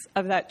defiance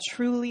of that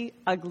truly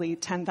ugly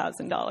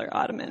 $10,000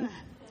 ottoman.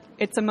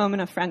 It's a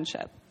moment of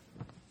friendship.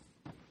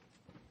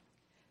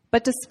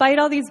 But despite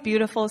all these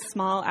beautiful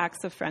small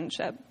acts of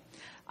friendship,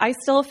 I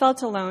still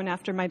felt alone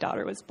after my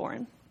daughter was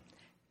born.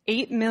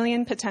 8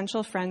 million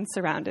potential friends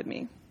surrounded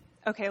me.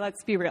 Okay,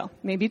 let's be real.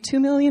 Maybe 2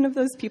 million of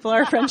those people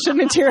are friendship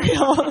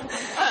material.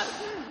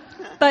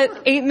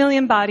 But 8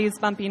 million bodies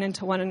bumping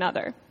into one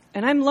another.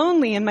 And I'm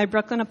lonely in my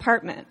Brooklyn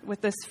apartment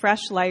with this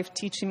fresh life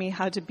teaching me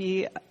how to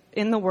be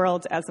in the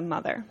world as a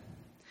mother.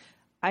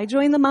 I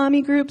join the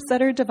mommy groups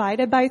that are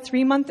divided by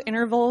 3-month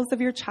intervals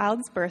of your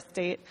child's birth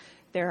date.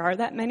 There are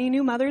that many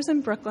new mothers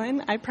in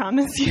Brooklyn, I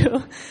promise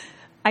you.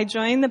 I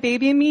join the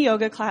Baby and Me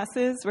yoga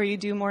classes where you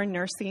do more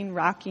nursing,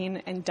 rocking,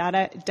 and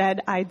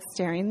dead-eyed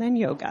staring than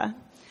yoga.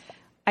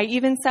 I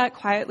even sat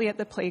quietly at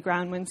the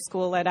playground when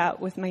school let out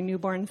with my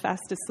newborn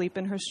fast asleep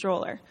in her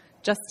stroller,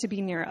 just to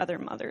be near other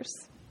mothers.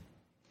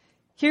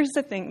 Here's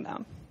the thing,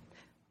 though.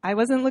 I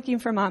wasn't looking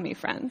for mommy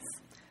friends.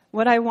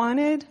 What I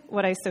wanted,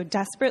 what I so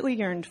desperately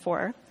yearned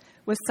for,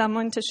 was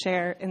someone to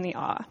share in the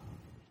awe.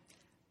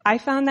 I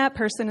found that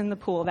person in the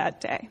pool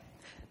that day,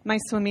 my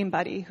swimming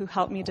buddy who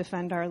helped me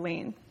defend our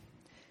lane.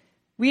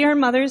 We are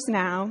mothers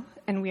now,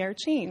 and we are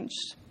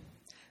changed.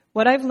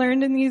 What I've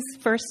learned in these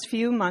first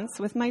few months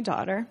with my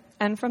daughter,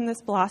 and from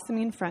this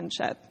blossoming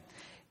friendship,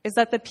 is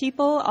that the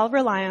people I'll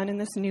rely on in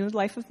this new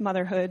life of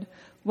motherhood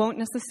won't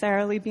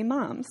necessarily be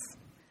moms,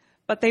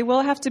 but they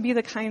will have to be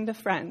the kind of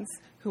friends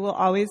who will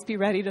always be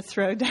ready to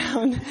throw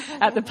down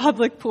at the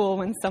public pool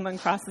when someone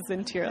crosses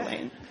into your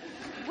lane.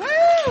 Woo!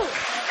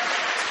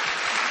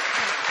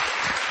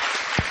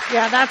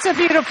 Yeah, that's a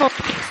beautiful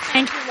piece.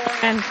 Thank you,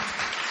 Lauren.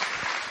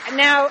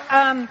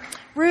 Now,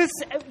 Ruth,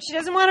 she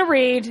doesn't want to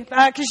read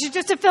because she's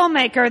just a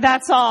filmmaker.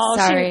 That's all.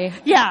 Sorry.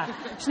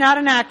 She's not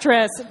an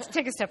actress.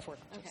 Take a step forward.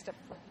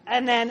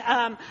 And then,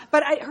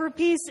 her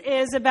piece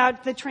is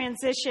about the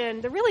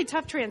transition, the really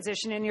tough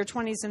transition in your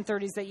 20s and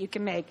 30s that you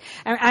can make.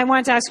 And I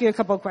wanted to ask you a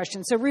couple of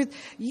questions. So, Ruth,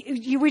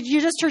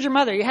 you just heard your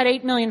mother. You had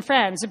 8 million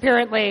friends,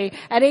 apparently,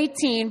 at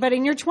 18. But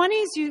in your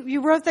 20s,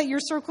 you wrote that your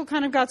circle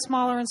kind of got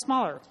smaller and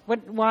smaller.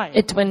 Why?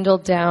 It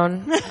dwindled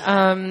down.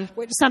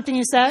 Something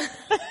you said?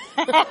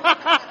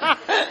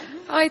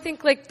 I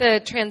think like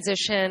the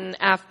transition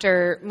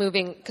after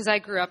moving, because I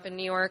grew up in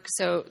New York,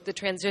 so the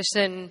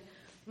transition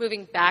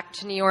moving back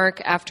to New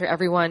York after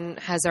everyone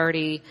has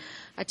already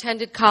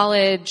attended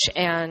college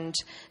and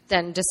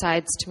then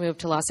decides to move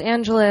to Los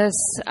Angeles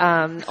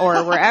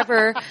or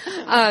wherever,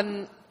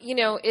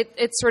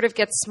 it sort of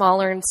gets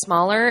smaller and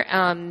smaller.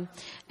 And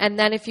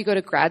then if you go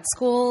to grad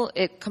school,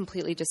 it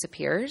completely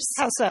disappears.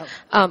 How so?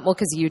 Well,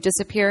 because you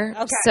disappear.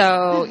 Okay.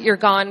 So you're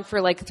gone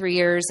for like 3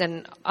 years.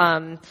 And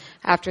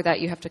after that,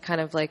 you have to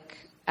kind of like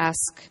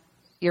ask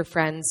your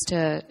friends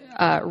to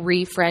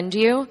re-friend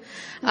you.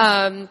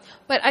 But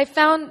I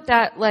found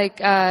that like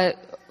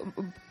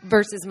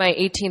versus my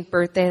 18th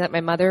birthday that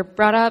my mother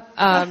brought up,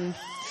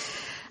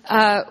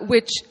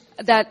 which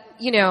that,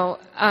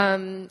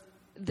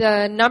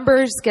 the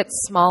numbers get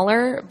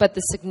smaller, but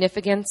the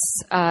significance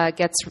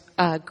gets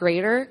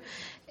greater.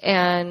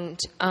 And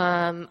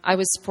I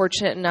was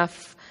fortunate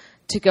enough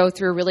to go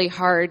through a really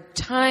hard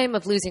time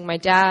of losing my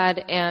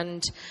dad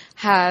and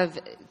have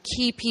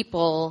key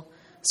people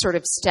sort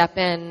of step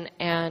in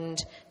and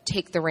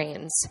take the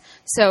reins.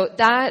 So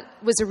that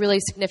was a really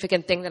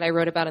significant thing that I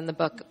wrote about in the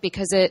book,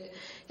 because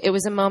it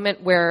was a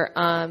moment where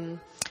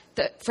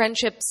the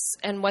friendships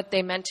and what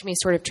they meant to me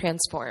sort of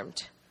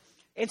transformed.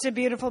 It's a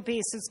beautiful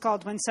piece. It's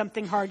called When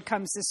Something Hard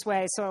Comes This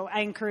Way. So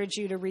I encourage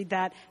you to read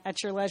that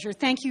at your leisure.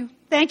 Thank you.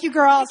 Thank you,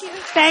 girls.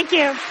 Thank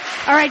you.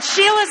 All right,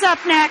 Sheila's up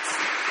next.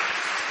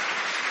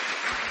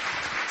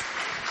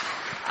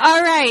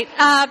 All right.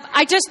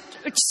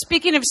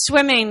 Speaking of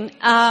swimming,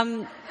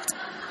 I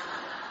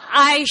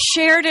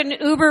shared an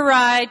Uber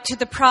ride to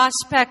the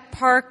Prospect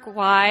Park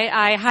Y.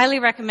 I highly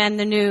recommend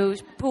the new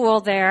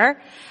pool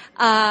there.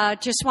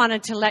 Just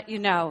wanted to let you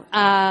know.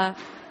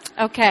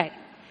 Okay.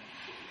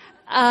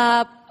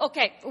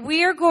 Okay,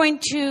 we are going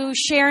to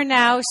share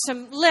now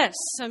some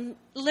lists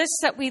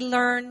that we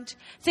learned,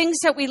 things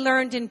that we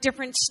learned in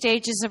different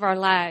stages of our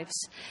lives.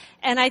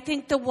 And I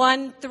think the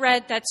one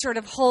thread that sort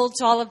of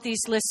holds all of these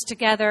lists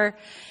together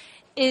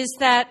is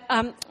that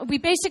we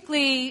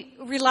basically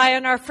rely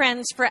on our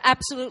friends for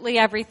absolutely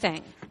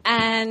everything.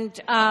 And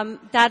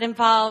that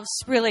involves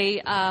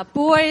really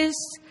boys,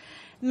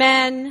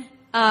 men,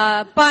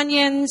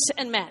 bunions,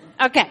 and men.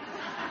 Okay.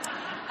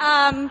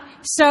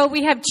 So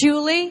we have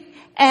Julie,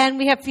 and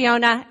we have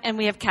Fiona, and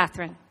we have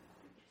Catherine.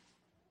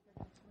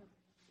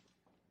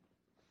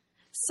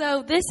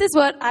 So this is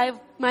what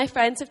my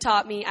friends have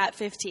taught me at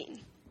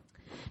 15.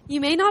 You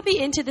may not be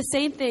into the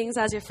same things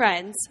as your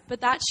friends,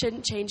 but that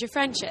shouldn't change your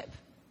friendship.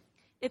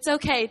 It's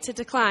okay to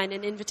decline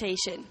an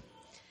invitation.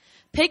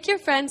 Pick your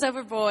friends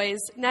over boys,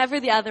 never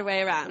the other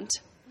way around.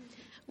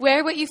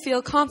 Wear what you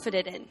feel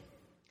confident in.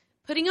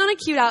 Putting on a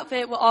cute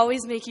outfit will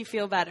always make you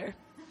feel better.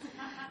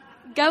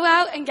 Go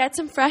out and get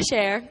some fresh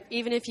air,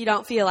 even if you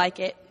don't feel like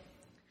it.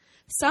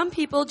 Some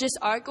people just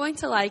aren't going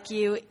to like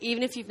you,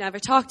 even if you've never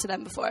talked to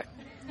them before.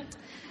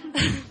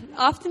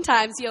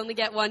 Oftentimes, you only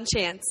get one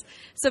chance,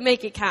 so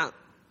make it count.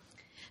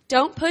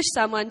 Don't push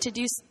someone to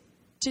do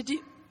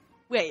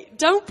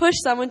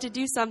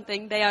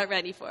something they aren't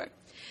ready for.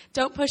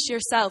 Don't push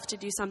yourself to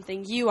do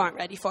something you aren't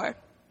ready for.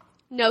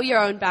 Know your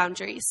own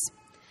boundaries.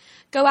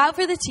 Go out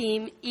for the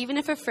team, even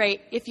if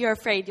you're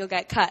afraid you'll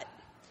get cut.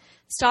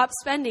 Stop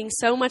spending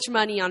so much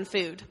money on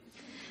food.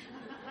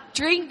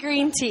 Drink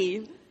green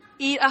tea.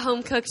 Eat a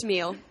home-cooked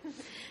meal.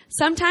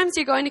 Sometimes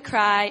you're going to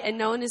cry and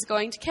no one is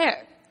going to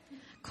care.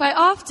 Quite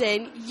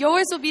often,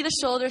 yours will be the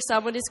shoulder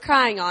someone is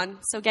crying on,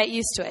 so get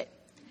used to it.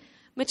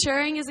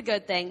 Maturing is a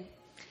good thing.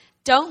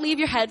 Don't leave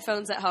your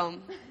headphones at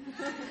home.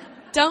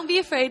 Don't be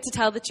afraid to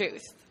tell the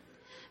truth.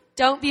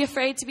 Don't be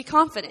afraid to be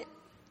confident.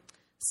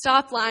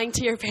 Stop lying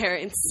to your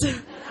parents.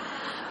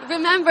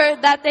 Remember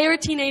that they were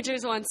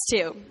teenagers once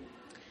too.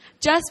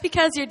 Just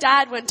because your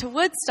dad went to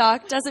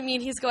Woodstock doesn't mean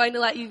he's going to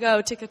let you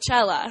go to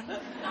Coachella.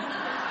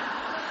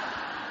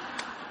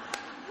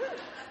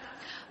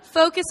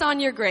 Focus on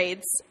your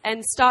grades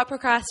and stop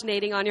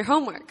procrastinating on your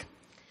homework.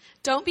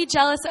 Don't be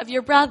jealous of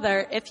your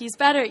brother if he's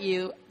better at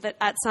you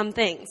at some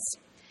things.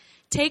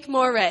 Take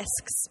more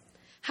risks.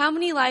 How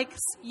many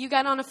likes you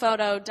get on a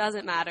photo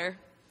doesn't matter.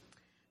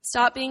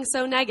 Stop being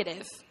so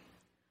negative.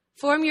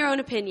 Form your own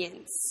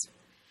opinions,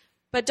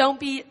 but don't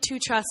be too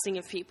trusting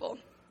of people.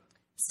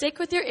 Stick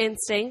with your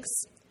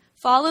instincts.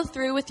 Follow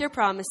through with your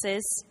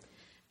promises.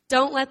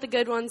 Don't let the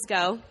good ones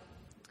go.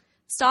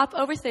 Stop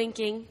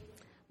overthinking.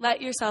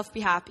 Let yourself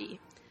be happy.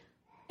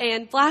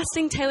 And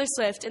blasting Taylor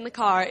Swift in the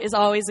car is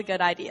always a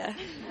good idea.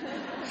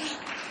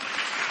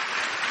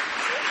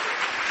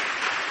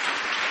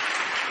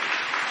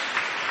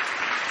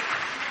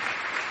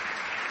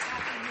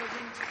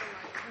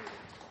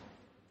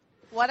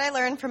 What I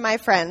learned from my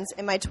friends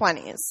in my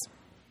 20s.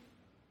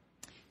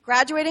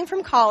 Graduating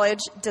from college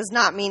does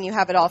not mean you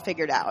have it all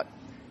figured out.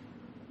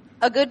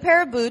 A good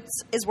pair of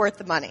boots is worth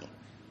the money.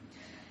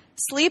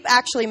 Sleep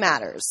actually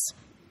matters.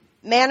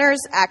 Manners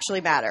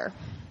actually matter.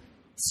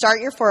 Start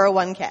your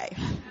 401k.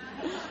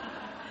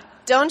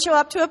 Don't show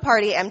up to a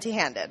party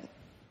empty-handed.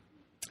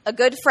 A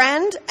good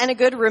friend and a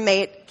good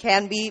roommate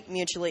can be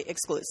mutually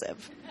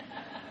exclusive.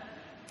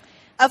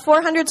 A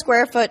 400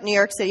 square foot New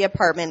York City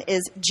apartment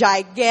is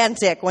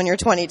gigantic when you're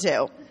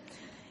 22.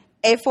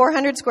 A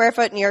 400 square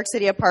foot New York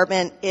City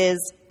apartment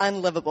is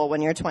unlivable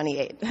when you're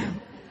 28.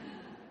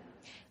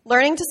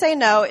 Learning to say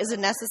no is a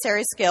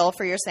necessary skill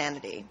for your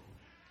sanity.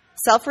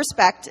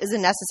 Self-respect is a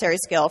necessary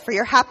skill for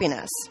your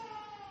happiness.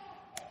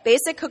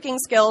 Basic cooking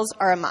skills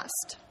are a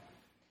must.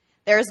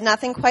 There is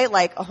nothing quite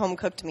like a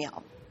home-cooked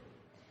meal.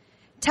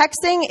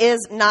 Texting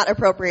is not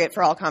appropriate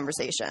for all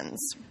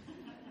conversations.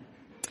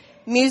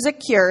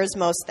 Music cures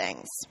most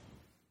things.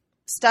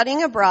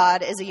 Studying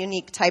abroad is a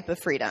unique type of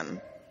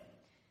freedom.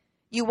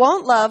 You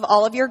won't love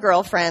all of your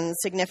girlfriends,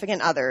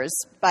 significant others,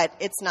 but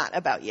it's not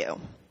about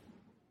you.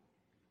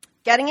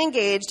 Getting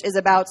engaged is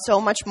about so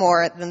much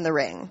more than the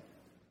ring.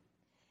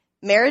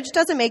 Marriage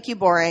doesn't make you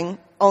boring,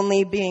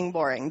 only being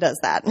boring does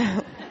that.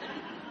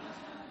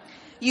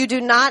 You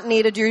do not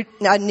need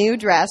a new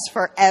dress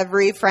for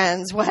every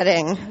friend's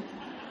wedding.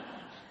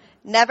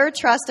 Never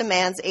trust a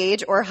man's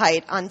age or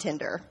height on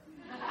Tinder.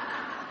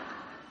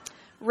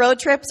 Road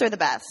trips are the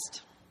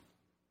best.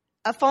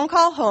 A phone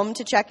call home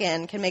to check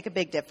in can make a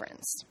big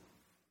difference.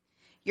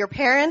 Your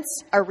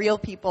parents are real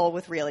people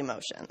with real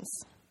emotions.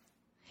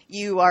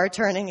 You are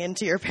turning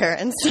into your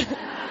parents.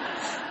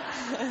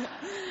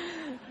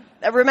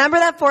 Remember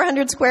that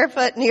 400 square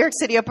foot New York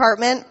City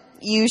apartment?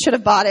 You should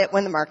have bought it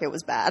when the market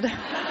was bad.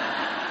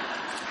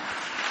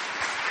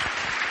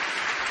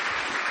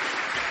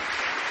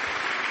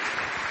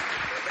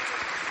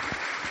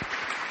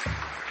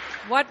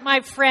 What my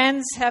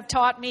friends have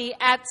taught me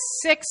at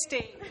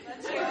 60.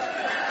 Let's hear it.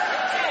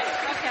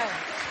 Okay.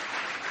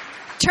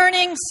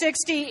 Turning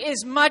 60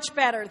 is much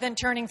better than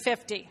turning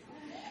 50.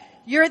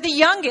 You're the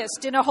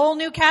youngest in a whole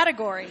new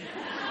category.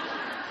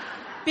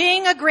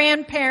 Being a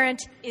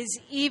grandparent is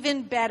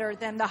even better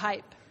than the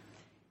hype.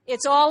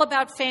 It's all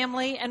about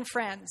family and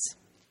friends.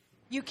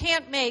 You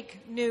can't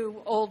make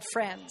new old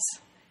friends.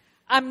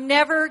 I'm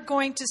never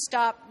going to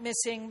stop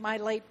missing my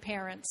late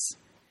parents.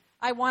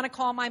 I want to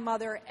call my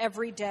mother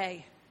every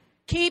day.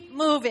 Keep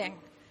moving.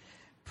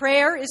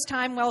 Prayer is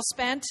time well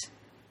spent.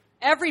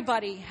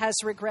 Everybody has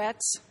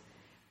regrets.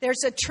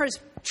 There's a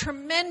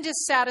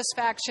tremendous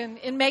satisfaction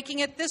in making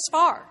it this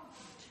far.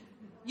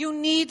 You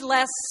need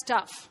less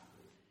stuff.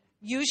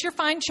 Use your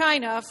fine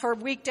china for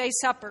weekday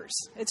suppers.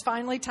 It's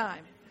finally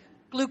time.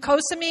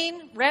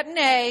 Glucosamine,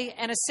 Retin-A,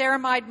 and a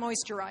ceramide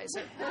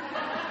moisturizer.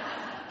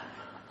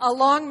 A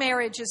long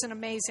marriage is an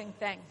amazing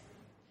thing.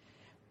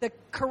 The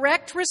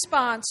correct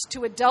response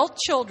to adult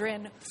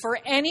children for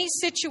any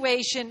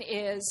situation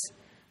is,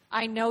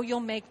 I know you'll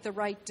make the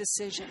right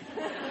decision.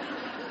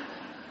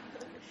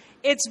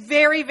 It's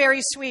very,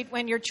 very sweet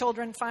when your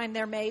children find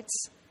their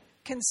mates.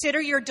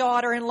 Consider your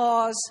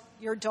daughter-in-laws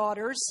your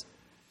daughters.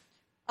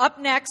 Up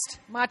next,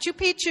 Machu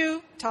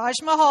Picchu, Taj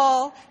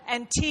Mahal,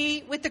 and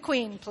tea with the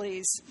Queen,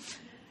 please.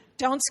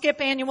 Don't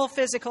skip annual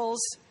physicals.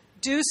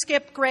 Do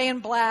skip gray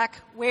and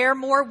black. Wear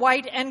more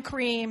white and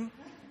cream.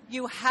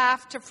 You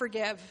have to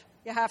forgive.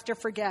 You have to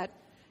forget.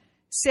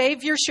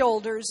 Save your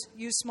shoulders.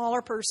 Use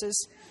smaller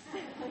purses.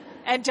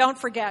 And don't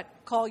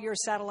forget, call your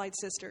satellite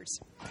sisters.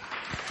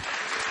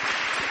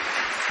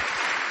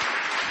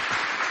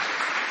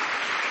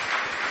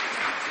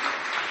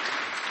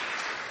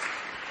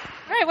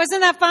 All right,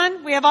 wasn't that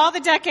fun? We have all the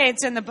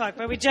decades in the book,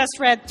 but we just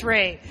read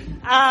 3.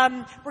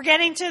 We're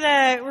getting to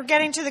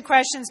the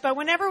questions, but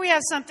whenever we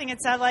have something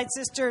at Satellite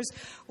Sisters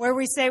where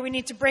we say we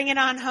need to bring it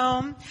on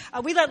home,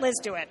 we let Liz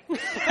do it.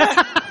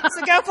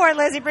 So go for it,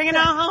 Lizzie. Bring it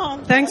on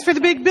home. Thanks for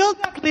the big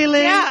build-up,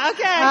 Lily. Yeah,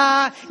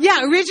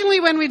 okay. Originally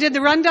when we did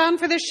the rundown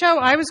for this show,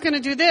 I was going to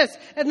do this,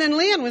 and then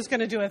Leanne was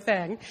going to do a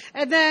thing.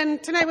 And then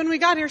tonight when we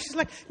got here, she's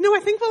like, no, I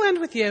think we'll end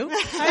with you.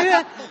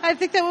 I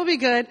think that will be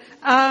good.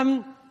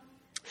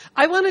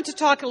 I wanted to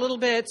talk a little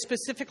bit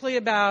specifically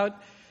about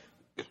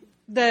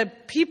the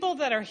people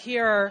that are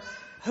here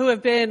who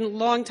have been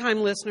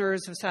longtime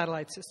listeners of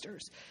Satellite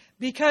Sisters.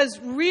 Because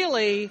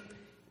really,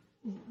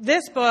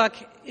 this book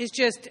is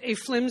just a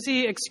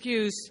flimsy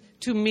excuse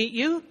to meet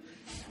you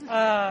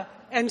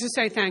and to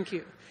say thank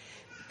you.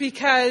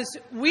 Because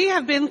we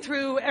have been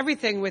through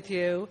everything with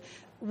you.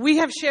 We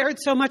have shared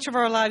so much of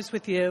our lives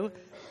with you.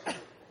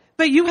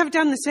 But you have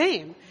done the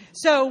same.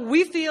 So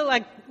we feel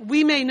like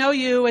we may know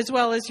you as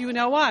well as you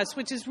know us,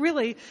 which is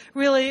really,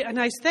 really a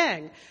nice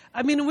thing.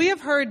 I mean, we have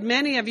heard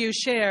many of you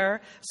share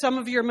some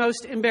of your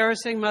most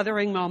embarrassing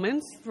mothering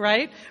moments,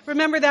 right?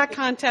 Remember that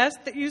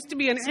contest that used to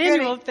be an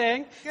annual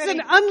thing? It's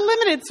an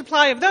unlimited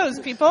supply of those,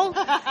 people.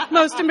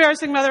 Most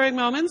embarrassing mothering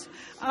moments.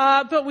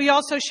 But we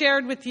also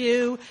shared with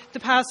you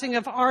the passing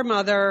of our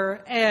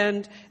mother,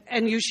 and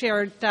you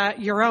shared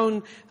that your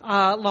own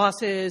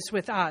losses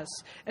with us.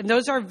 And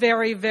those are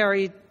very,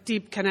 very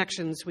deep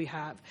connections we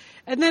have.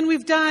 And then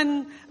we've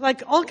done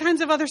like all kinds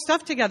of other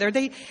stuff together.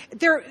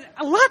 There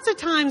lots of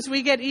times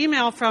we get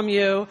email from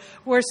you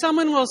where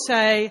someone will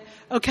say,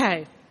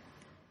 okay,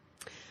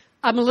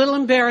 I'm a little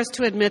embarrassed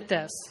to admit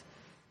this,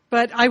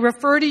 but I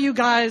refer to you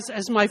guys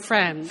as my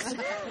friends.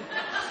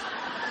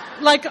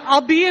 Like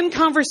I'll be in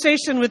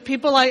conversation with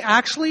people I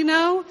actually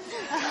know,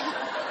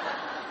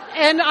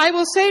 and I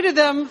will say to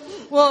them,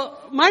 well,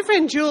 my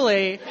friend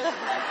Julie,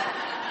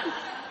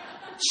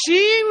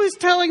 she was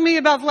telling me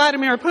about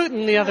Vladimir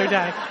Putin the other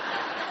day.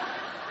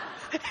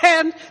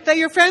 And that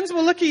your friends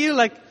will look at you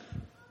like,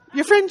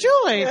 your friend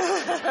Julie.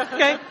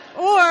 Okay?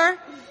 Or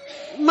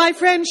my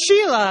friend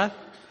Sheila.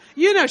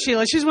 You know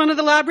Sheila. She's one of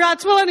the lab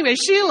rats. Well, anyway,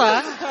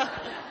 Sheila.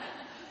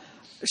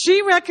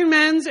 She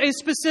recommends a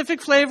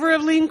specific flavor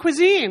of lean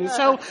cuisine.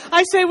 So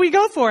I say we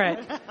go for it.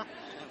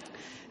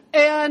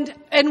 And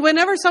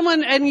whenever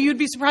someone, and you'd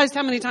be surprised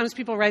how many times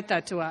people write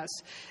that to us.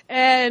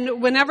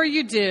 And whenever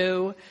you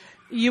do,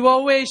 you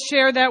always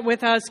share that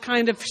with us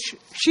kind of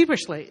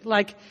sheepishly.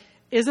 Like,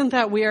 isn't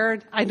that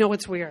weird? I know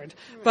it's weird,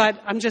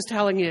 but I'm just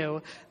telling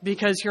you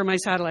because you're my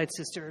satellite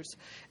sisters.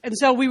 And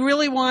so we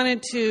really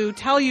wanted to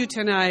tell you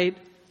tonight,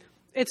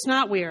 it's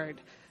not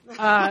weird.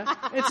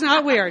 It's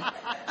not weird.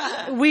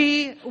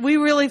 We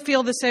really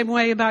feel the same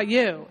way about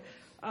you.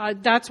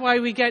 That's why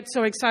we get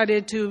so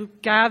excited to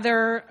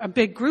gather a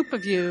big group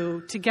of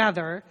you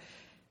together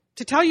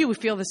to tell you we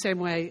feel the same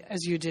way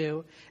as you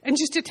do. And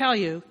just to tell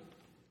you,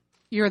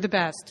 you're the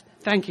best.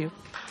 Thank you.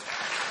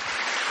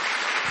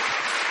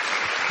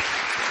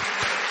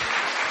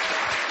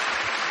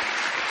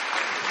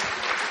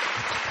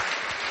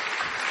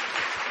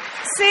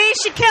 See,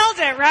 she killed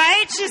it,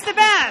 right? She's the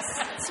best.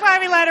 That's why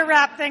we let her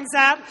wrap things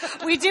up.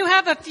 We do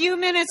have a few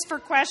minutes for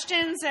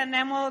questions, and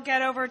then we'll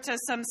get over to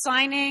some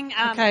signing.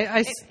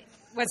 Okay.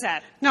 What's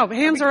that? No,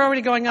 hands are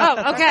already going up.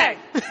 Oh, okay.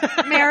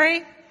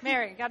 Mary,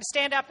 got to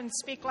stand up and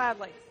speak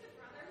loudly.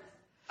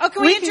 Oh,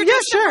 can we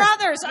introduce the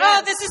brothers? Yes.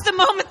 Oh, this is the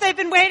moment they've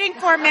been waiting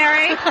for,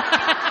 Mary.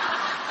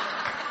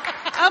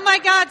 Oh, my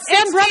God. 60,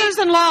 and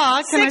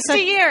brothers-in-law. 60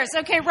 years.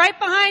 Okay, right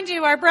behind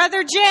you, our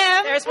brother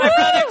Jim. There's my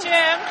brother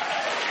Jim.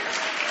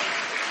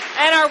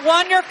 And our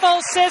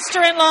wonderful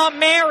sister-in-law,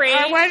 Mary.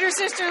 Our wonderful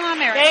sister-in-law,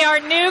 Mary. They are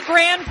new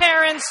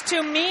grandparents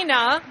to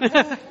Mina.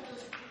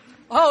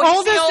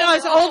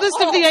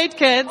 Oldest of the 8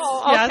 kids.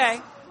 Oh, okay.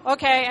 Yes.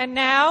 Okay, and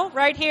now,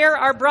 right here,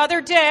 our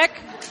brother Dick,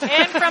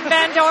 in from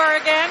Bend,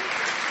 Oregon.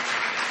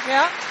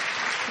 Yeah.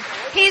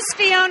 He's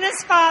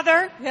Fiona's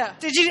father. Yeah.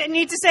 Did you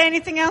need to say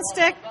anything else,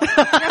 Dick?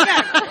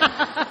 Okay.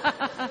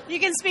 You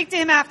can speak to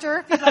him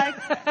after if you'd like.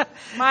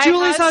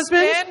 Julie's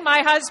husband.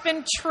 My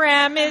husband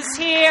Trem is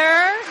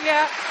here.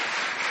 Yeah.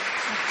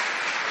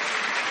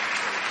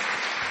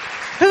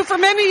 Who for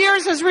many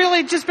years has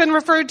really just been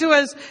referred to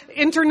as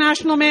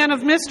International Man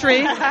of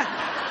Mystery.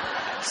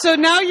 So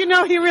now you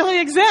know he really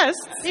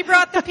exists. He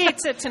brought the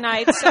pizza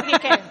tonight, so he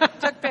came.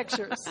 Took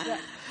pictures. Yeah.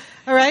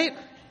 All right.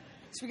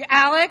 So we got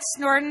Alex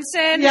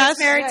Nordenson, yes. who's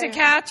married to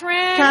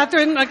Catherine.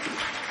 Catherine.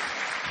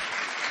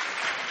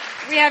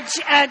 We have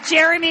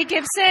Jeremy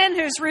Gibson,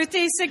 who's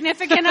Ruthie's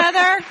significant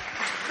other.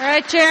 All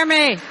right,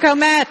 Jeremy. Go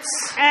Mets.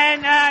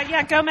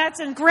 And, go Mets.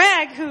 And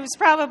Greg, who's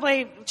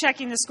probably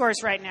checking the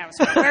scores right now.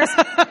 So where's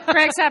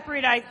Greg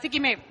Saporita? I think he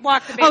may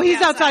walk the baby. Oh,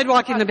 he's outside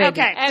walking the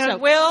baby. Okay.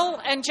 And Will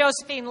and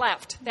Josephine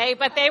left.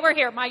 But they were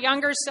here. My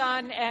younger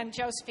son and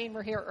Josephine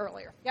were here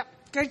earlier. Yep.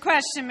 Good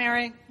question,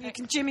 Mary.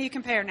 Jimmy, you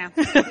can pay her now.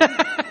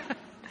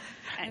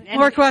 and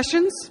More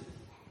questions?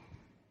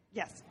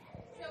 Yes.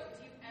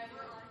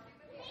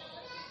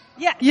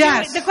 Yeah.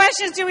 Yes. The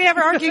question is, do we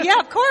ever argue? Yeah,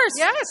 of course.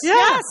 Yes.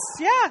 Yes.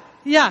 Yeah.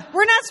 Yeah.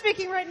 We're not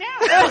speaking right now.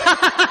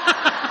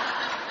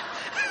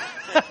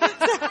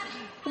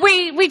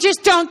 We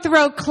just don't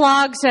throw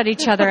clogs at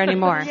each other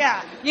anymore.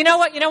 Yeah. You know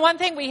what? One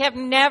thing, we have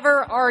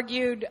never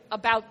argued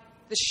about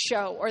the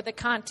show or the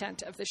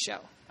content of the show.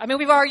 I mean,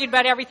 we've argued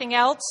about everything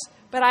else,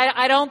 but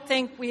I don't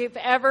think we've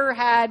ever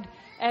had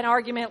an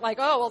argument like,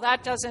 oh, well,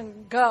 that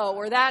doesn't go,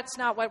 or that's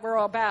not what we're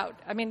all about.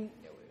 I mean,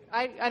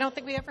 I don't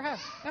think we ever have.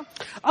 No.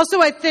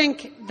 Also, I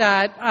think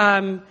that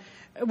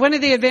one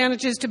of the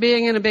advantages to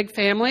being in a big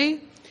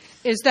family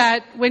is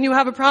that when you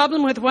have a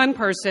problem with one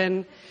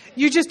person,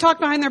 you just talk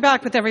behind their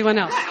back with everyone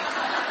else.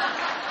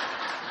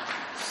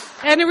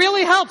 And it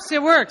really helps.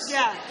 It works.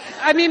 Yeah.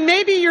 I mean,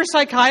 maybe your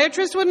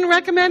psychiatrist wouldn't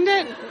recommend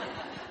it,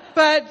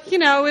 but,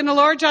 in a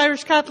large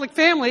Irish Catholic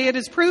family, it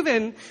is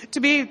proven to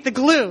be the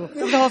glue of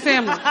the whole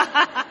family.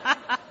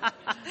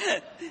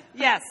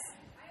 Yes.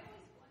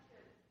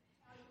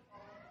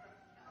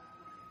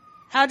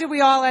 How did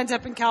we all end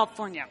up in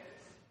California?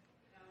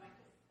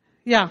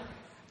 Yeah.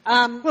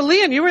 Well,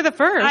 Leanne, you were the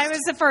first. I was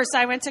the first.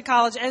 I went to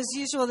college. As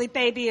usual, the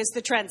baby is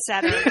the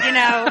trendsetter,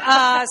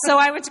 So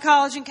I went to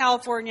college in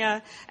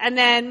California and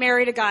then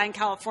married a guy in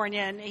California,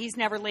 and he's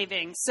never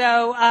leaving.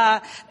 So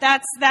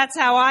that's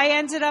how I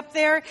ended up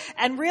there.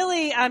 And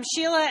really,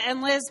 Sheila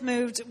and Liz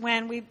moved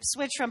when we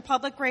switched from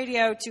public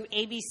radio to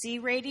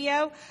ABC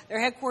radio. Their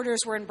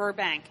headquarters were in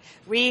Burbank.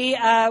 We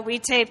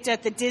taped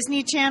at the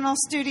Disney Channel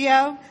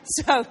studio.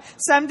 So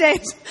some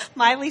days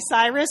Miley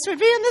Cyrus would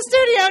be in the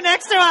studio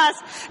next to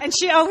us, and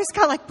she always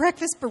got like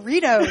breakfast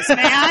burritos,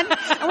 man.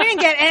 And we didn't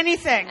get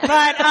anything.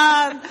 But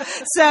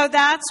so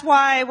that's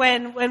why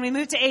when we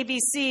moved to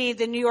ABC,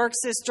 the New York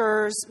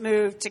sisters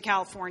moved to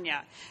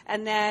California.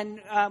 And then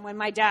when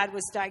my dad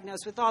was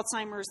diagnosed with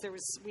Alzheimer's,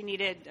 we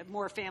needed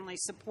more family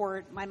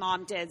support. My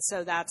mom did,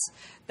 so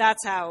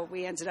that's how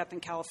we ended up in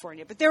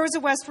California. But there was a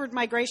westward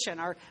migration.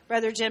 Our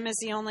brother Jim is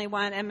the only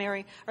one, and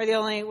Mary are the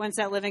only ones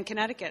that live in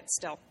Connecticut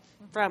still,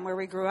 from where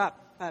we grew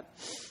up. But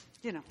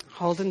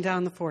holding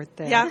down the fort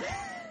there. Yeah.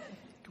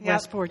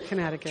 Westport,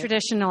 Connecticut.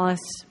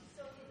 Traditionalists.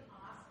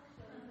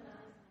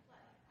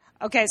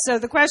 Okay, so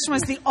the question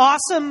was the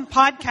awesome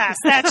podcast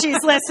that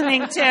she's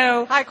listening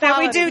to that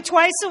we do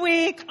twice a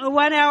week,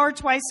 1 hour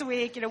twice a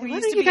week. You know,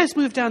 Why don't you guys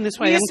move down this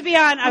way? We used to be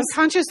on. I'm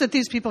conscious that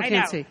these people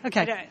can't see.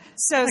 Okay.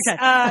 So,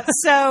 Okay.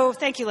 so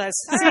thank you, Liz.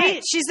 See,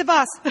 right. she's the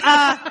boss.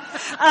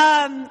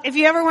 If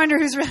you ever wonder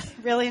who's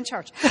really in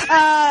charge,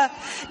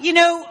 you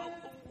know,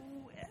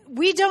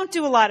 we don't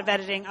do a lot of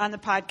editing on the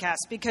podcast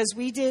because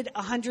we did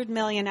 100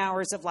 million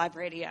hours of live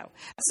radio.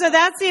 So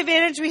that's the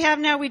advantage we have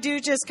now. We do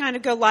just kind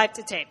of go live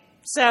to tape.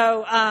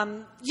 So,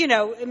 you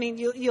know, I mean,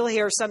 you'll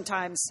hear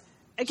sometimes.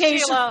 Occasionally,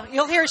 Sheila.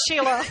 You'll hear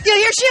Sheila. You'll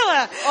hear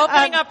Sheila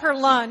opening up her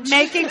lunch,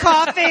 making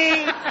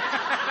coffee.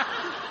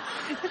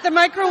 The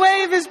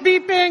microwave is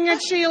beeping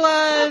at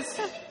Sheila's.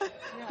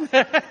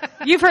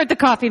 You've heard the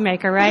coffee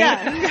maker, right?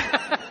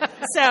 Yeah.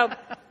 So,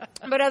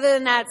 but other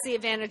than that, it's the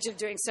advantage of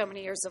doing so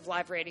many years of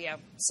live radio.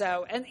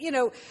 So, and you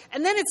know,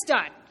 and then it's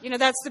done. You know,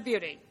 that's the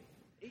beauty.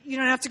 You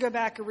don't have to go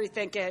back and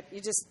rethink it. You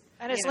just,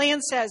 and as you know.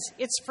 Lian says,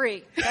 it's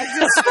free.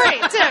 It's free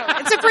too.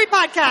 It's a free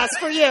podcast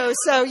for you.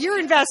 So your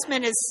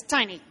investment is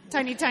tiny.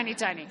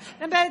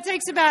 And but it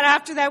takes about,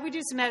 after that, we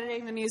do some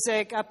editing, the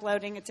music,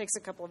 uploading. It takes a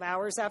couple of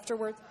hours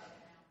afterwards.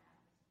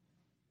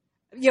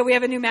 Yeah, we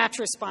have a new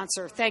mattress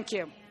sponsor. Thank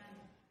you.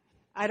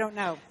 I don't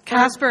know.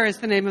 Casper is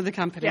the name of the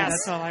company. Yes.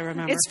 That's all I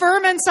remember. It's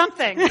Furman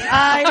something.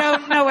 I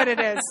don't know what it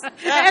is.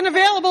 And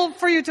available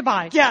for you to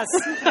buy. Yes.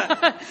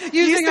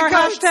 Using our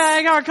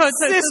hashtag, our code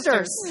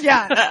Sisters.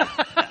 Yeah.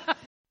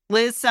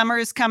 Liz, summer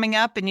is coming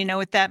up, and you know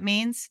what that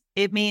means?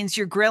 It means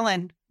you're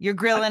grilling. You're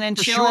grilling and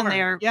For chilling sure.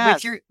 there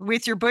Yes.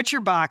 with your butcher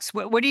box.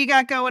 What do you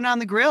got going on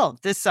the grill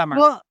this summer?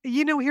 Well,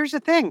 you know, here's the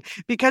thing.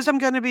 Because I'm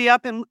going to be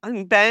up in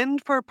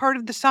Bend for a part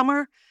of the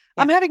summer,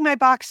 I'm having my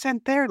box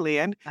sent there,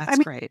 Lian. That's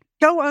great.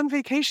 Go on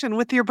vacation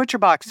with your butcher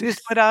box is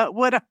what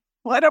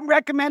I'm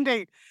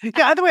recommending.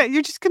 Yeah, other way,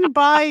 you're just going to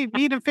buy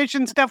meat and fish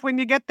and stuff when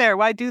you get there.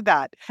 Why do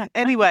that?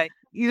 Anyway,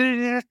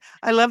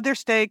 I love their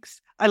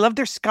steaks. I love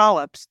their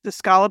scallops. The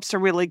scallops are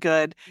really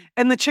good.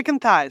 And the chicken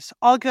thighs,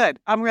 all good.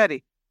 I'm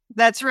ready.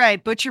 That's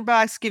right. Butcher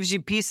Box gives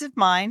you peace of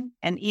mind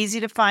and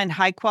easy to find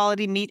high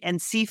quality meat and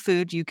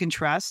seafood you can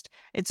trust.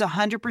 It's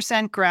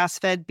 100% grass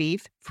fed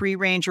beef, free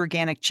range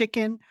organic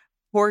chicken,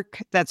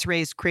 pork that's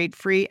raised crate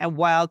free, and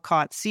wild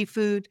caught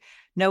seafood.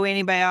 No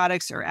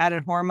antibiotics or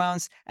added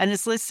hormones. And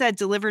as Liz said,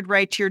 delivered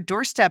right to your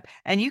doorstep.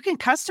 And you can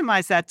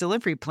customize that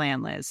delivery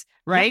plan, Liz,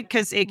 right?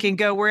 Because it can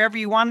go wherever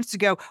you want it to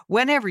go,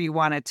 whenever you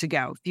want it to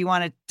go. If you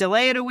want to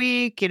delay it a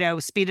week,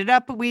 speed it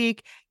up a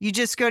week, you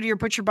just go to your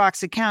Butcher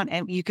Box account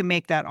and you can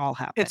make that all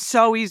happen. It's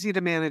so easy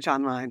to manage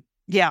online.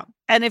 Yeah.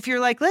 And if you're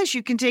like Liz,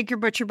 you can take your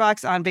Butcher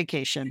Box on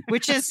vacation,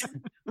 which is...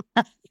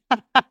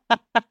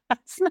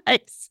 That's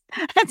nice.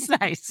 That's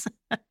nice.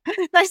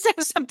 Nice to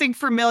have something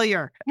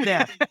familiar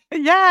there.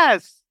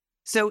 Yes.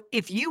 So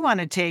if you want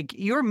to take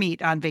your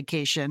meat on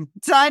vacation,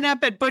 sign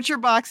up at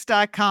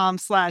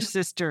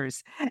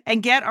butcherbox.com/sisters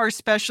and get our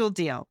special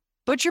deal.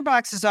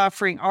 ButcherBox is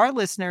offering our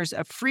listeners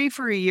a free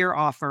for a year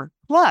offer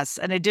plus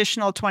an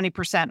additional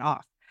 20%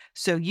 off.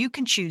 So you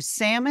can choose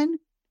salmon,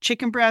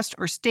 chicken breast,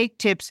 or steak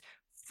tips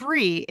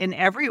free in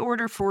every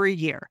order for a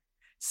year.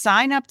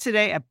 Sign up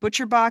today at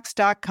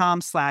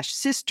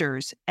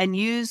butcherbox.com/sisters and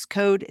use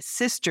code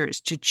SISTERS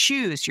to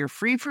choose your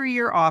free for a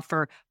year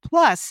offer,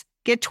 plus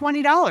get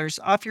 $20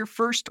 off your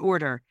first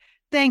order.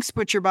 Thanks,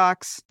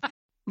 ButcherBox.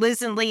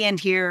 Liz and Lian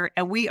here,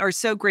 and we are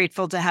so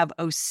grateful to have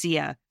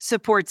OSEA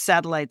support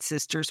Satellite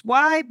Sisters.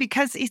 Why?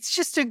 Because it's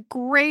just a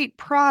great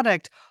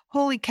product.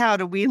 Holy cow,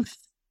 do we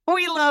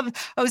love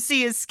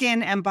OSEA's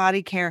skin and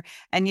body care.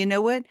 And you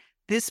know what?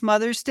 This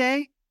Mother's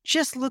Day,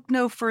 just look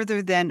no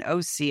further than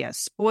OSEA.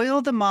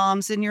 Spoil the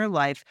moms in your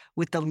life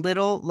with the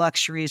little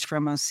luxuries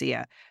from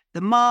OSEA.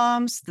 The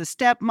moms, the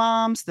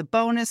stepmoms, the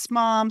bonus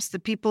moms, the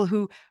people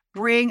who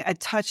bring a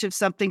touch of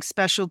something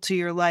special to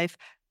your life.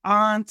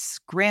 Aunts,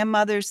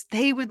 grandmothers,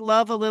 they would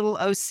love a little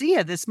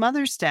OSEA this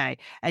Mother's Day.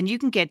 And you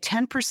can get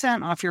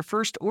 10% off your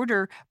first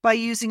order by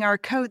using our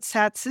code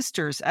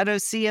SATSisters at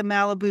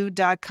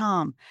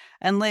OSEAMalibu.com.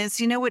 And Liz,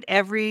 you know what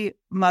every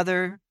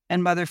mother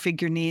and mother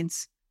figure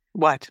needs?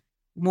 What?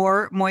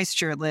 More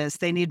moisture, Liz.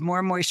 They need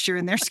more moisture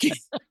in their skin.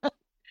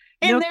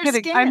 No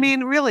kidding. I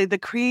mean, really, the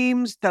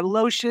creams, the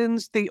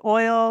lotions, the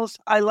oils,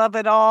 I love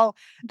it all.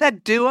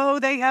 That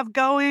duo they have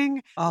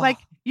going, like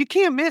you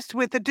can't miss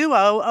with the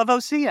duo of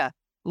OSEA.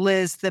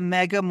 Liz, the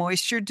Mega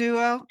Moisture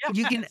Duo.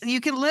 You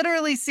can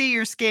literally see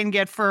your skin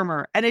get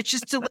firmer, and it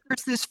just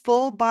delivers this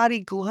full body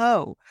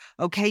glow.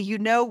 Okay,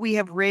 we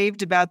have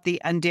raved about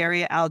the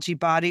Undaria Algae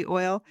Body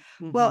Oil.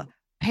 Mm-hmm. Well,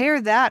 pair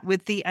that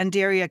with the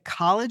Undaria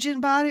Collagen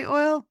Body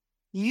Oil.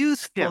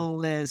 Youthful,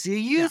 Liz. Your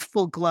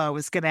youthful glow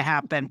is going to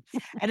happen.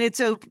 And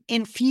it's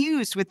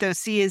infused with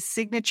OSEA's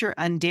signature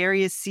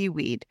Undaria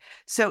seaweed.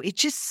 So it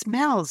just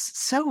smells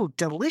so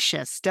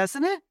delicious,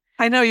 doesn't it?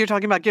 I know you're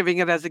talking about giving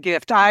it as a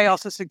gift. I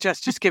also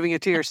suggest just giving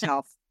it to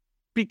yourself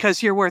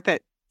because you're worth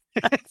it.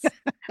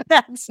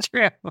 That's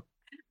true.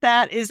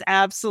 That is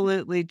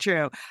absolutely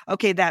true.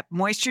 Okay, that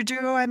moisture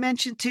duo I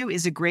mentioned too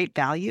is a great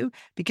value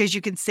because you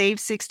can save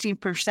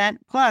 16%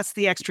 plus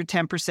the extra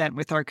 10%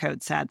 with our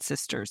code SAD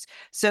Sisters.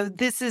 So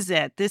this is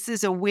it. This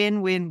is a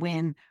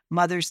win-win-win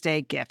Mother's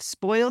Day gift.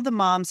 Spoil the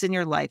moms in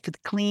your life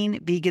with clean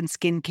vegan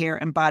skincare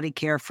and body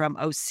care from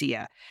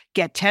Osea.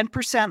 Get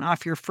 10%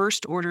 off your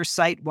first order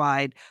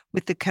site-wide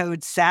with the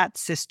code SAD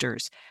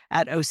Sisters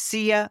at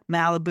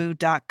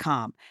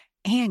OseaMalibu.com.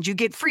 And you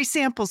get free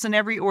samples in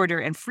every order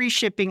and free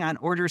shipping on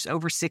orders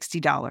over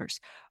 $60.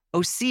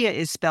 Osea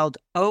is spelled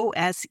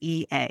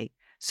O-S-E-A.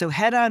 So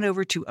head on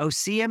over to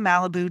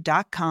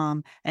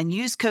OseaMalibu.com and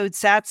use code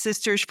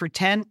SATSisters for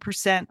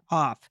 10%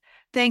 off.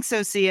 Thanks,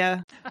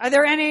 Osea. Are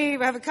there any?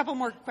 We have a couple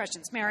more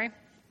questions. Mary?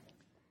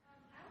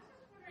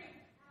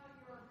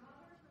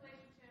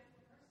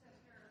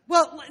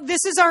 Well,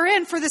 this is our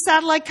in for the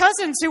satellite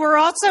cousins who are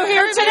also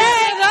here today.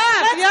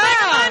 Let's bring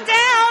them on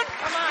down.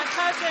 Come on,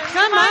 cousins.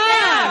 Come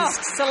on.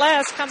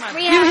 Celeste, come on.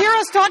 You hear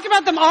us talk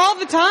about them all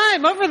the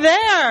time over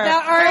there.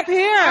 Up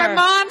here. Our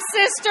mom,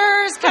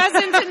 sisters,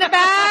 cousins in the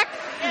back.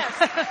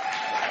 Yes.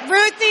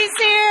 Ruthie's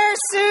here,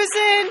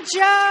 Susan,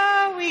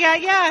 Joe, we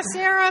got,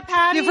 Sarah,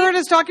 Patty. You've heard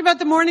us talk about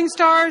the Morning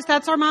Stars.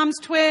 That's our mom's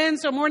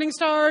twins. So Morning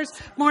Stars.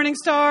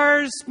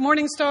 Kirshner's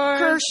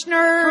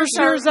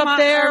up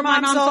there, my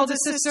mom's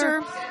oldest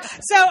sister.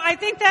 So I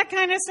think that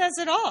kind of says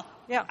it all.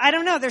 Yeah, I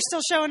don't know. They're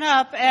still showing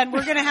up, and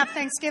we're going to have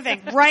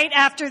Thanksgiving right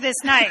after this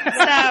night.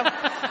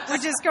 So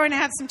we're just going to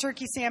have some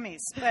turkey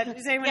Sammies. But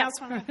does anyone else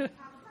want to?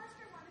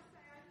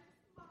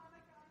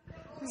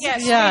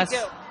 Yes, we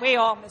do. We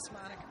all miss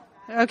Monica.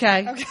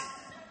 Okay.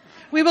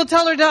 We will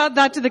tell her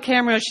that to the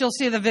camera. She'll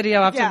see the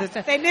video after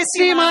this. They miss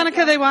you, See,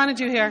 Monica, they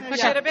wanted you here. You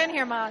should have been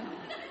here, Mon.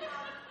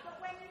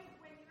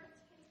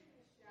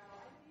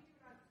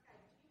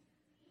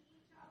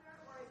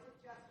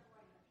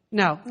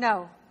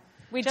 No.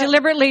 We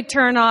deliberately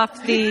turn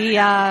off the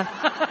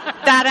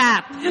that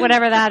app,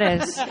 whatever that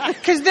is.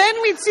 Because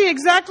then we'd see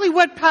exactly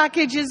what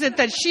package is it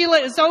that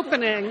Sheila is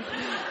opening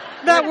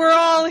that we're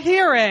all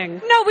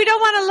hearing. No, we don't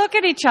want to look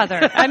at each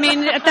other. I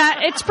mean,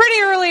 it's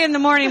pretty early in the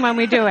morning when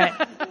we do it.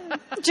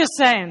 Just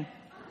saying.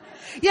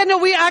 Yeah, no,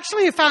 we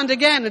actually found,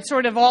 again, it's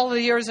sort of all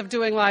the years of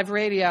doing live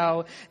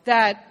radio,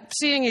 that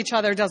seeing each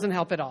other doesn't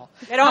help at all.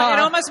 It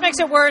almost makes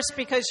it worse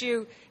because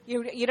you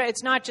know,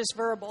 it's not just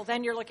verbal.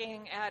 Then you're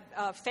looking at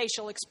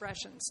facial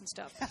expressions and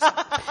stuff.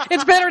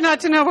 It's better not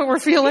to know what we're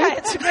feeling. Yeah,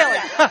 it's really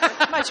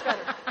much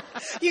better.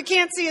 You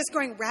can't see us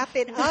going, wrap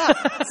it up.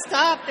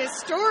 Stop, this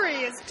story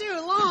is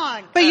too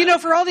long. But, you know,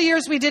 for all the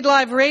years we did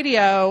live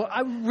radio,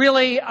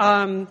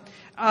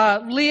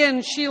 Leah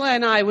and Sheila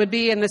and I would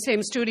be in the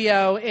same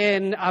studio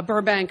in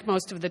Burbank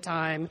most of the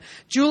time.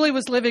 Julie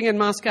was living in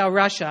Moscow,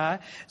 Russia,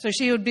 so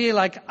she would be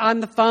like on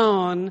the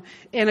phone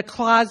in a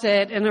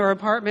closet in her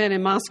apartment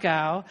in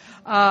Moscow,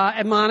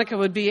 and Monica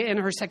would be in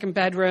her second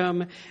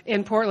bedroom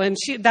in Portland.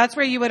 That's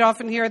where you would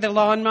often hear the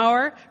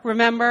lawnmower,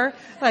 remember?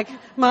 Like,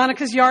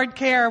 Monica's yard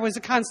care was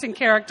a constant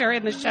character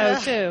in the show,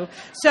 too.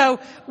 So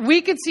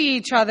we could see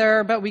each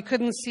other, but we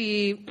couldn't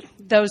see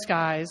those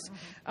guys.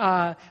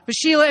 But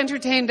Sheila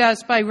entertained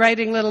us by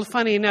writing little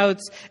funny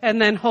notes and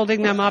then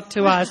holding them up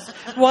to us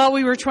while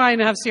we were trying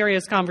to have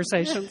serious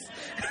conversations.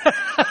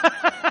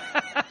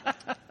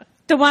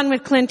 The one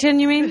with Clinton,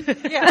 you mean?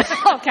 Yeah.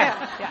 Okay.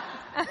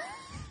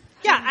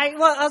 Yeah,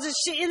 I'll just,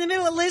 in the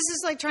middle, Liz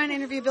is like trying to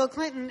interview Bill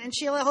Clinton, and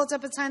Sheila holds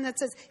up a sign that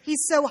says,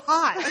 "He's so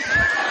hot."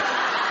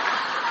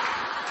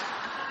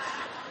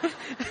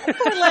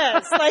 Poor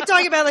Liz, like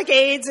talking about like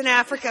AIDS in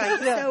Africa.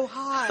 He's so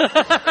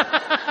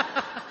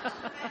hot.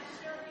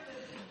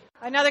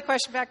 Another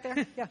question back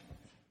there.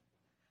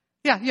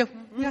 Yeah.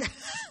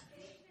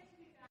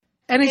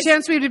 Any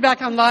chance we'd be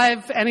back on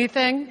live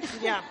anything?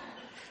 Yeah.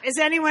 Is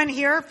anyone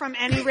here from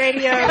any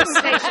radio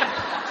station?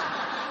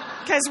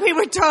 Because we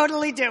would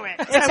totally do it.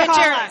 It's a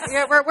journey.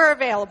 Yeah, we're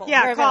available.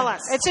 Yeah, call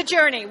us. It's a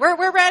journey.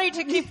 We're ready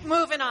to keep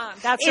moving on.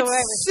 That's the way.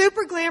 It's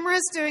super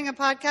glamorous doing a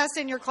podcast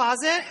in your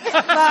closet,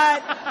 but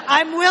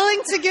I'm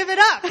willing to give it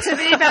up to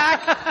be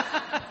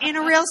back in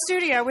a real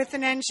studio with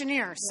an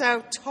engineer.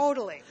 So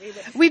totally.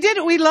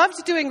 We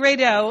loved doing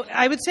radio.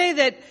 I would say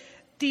that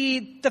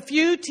the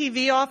few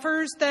TV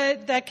offers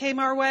that came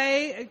our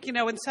way, you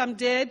know, and some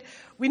did,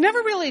 we never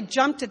really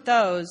jumped at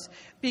those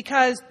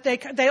because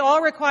they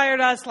all required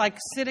us like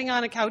sitting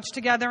on a couch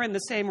together in the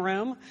same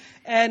room,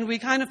 and we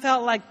kind of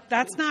felt like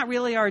that's not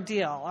really our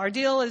deal. Our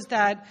deal is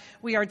that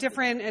we are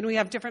different and we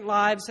have different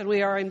lives and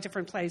we are in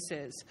different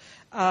places.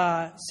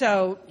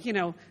 So, you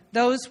know,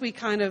 those we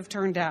kind of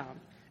turned down.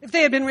 If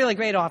they had been really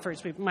great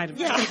offers, we might have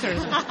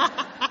considered them.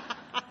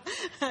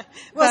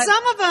 Well,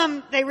 some of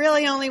them, they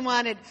really only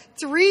wanted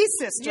 3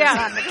 sisters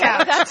on the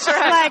couch. That's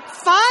right. Like,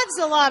 5's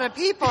a lot of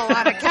people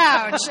on a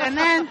couch. And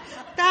then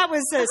that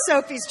was a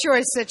Sophie's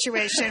Choice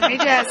situation. We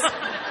just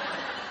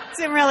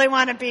didn't really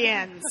want to be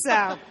in.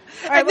 So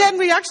And then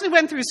we actually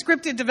went through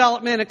scripted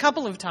development a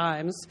couple of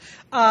times.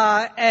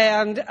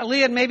 And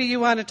Lian, maybe you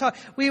want to talk.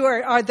 We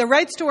were the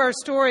rights to our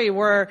story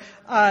were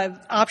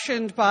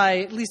optioned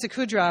by Lisa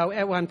Kudrow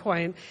at one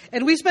point,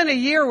 and we spent a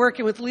year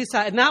working with Lisa,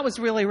 and that was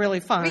really, really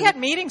fun. We had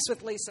meetings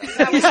with Lisa.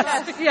 That was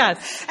fun.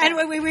 Yes.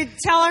 And we would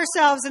tell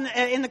ourselves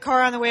in the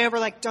car on the way over,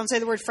 like, don't say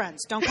the word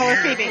friends. Don't call her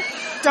Phoebe.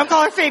 Don't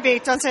call her Phoebe.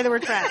 Don't say the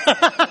word friends.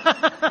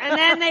 And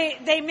then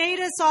they made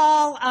us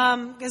all,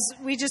 because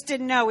we just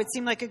didn't know. It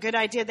seemed like a good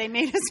idea. They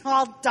made us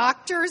all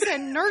doctors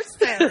and nurses.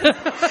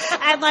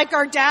 And, like,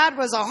 our dad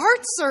was a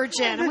heart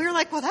surgeon. And we were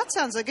like, well, that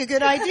sounds like a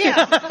good idea.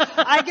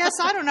 I guess,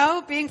 I don't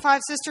know, being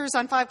 5 sisters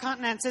on 5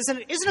 continents isn't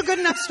a good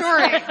enough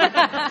story.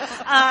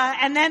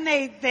 And then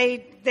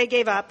they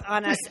gave up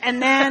on us.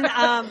 And then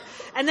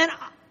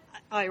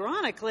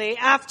ironically,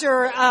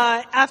 after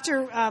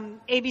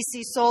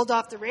ABC sold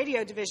off the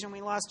radio division, we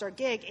lost our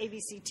gig.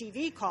 ABC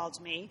TV called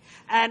me,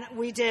 and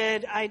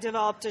I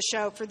developed a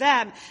show for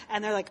them.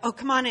 And they're like, "Oh,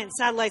 come on in,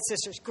 Satellite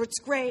Sisters. It's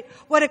great.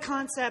 What a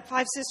concept!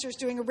 5 sisters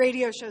doing a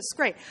radio show. It's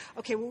great.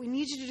 Okay, what we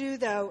need you to do,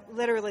 though,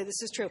 literally,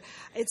 this is true.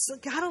 It's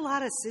got a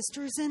lot of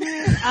sisters in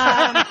it.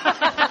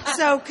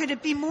 So could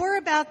it be more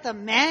about the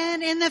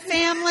men in the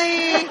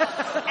family?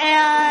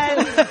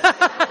 And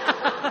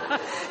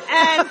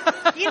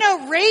you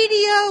know,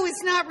 radio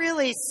is not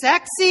really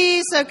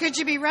sexy, so could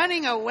you be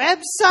running a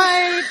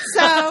website?"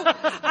 So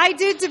I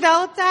did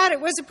develop that. It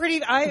was a funny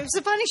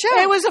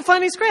show. It was a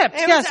funny script.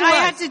 I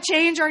had to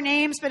change our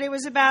names, but it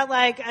was about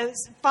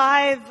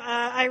 5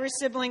 Irish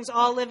siblings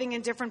all living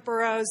in different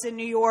boroughs in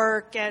New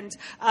York, and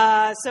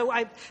so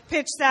I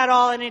pitched that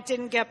all, and it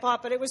didn't get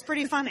bought, but it was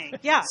pretty funny.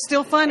 Yeah,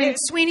 still funny.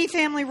 Sweeney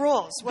Family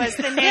Rules was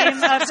the name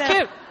of the.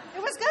 Cute.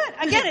 It was good.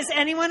 Again, is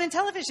anyone in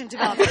television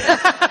developing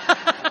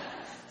it?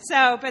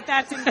 So, but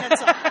that didn't get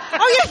sold.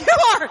 Oh, yeah, you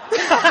are!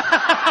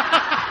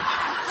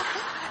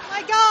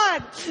 My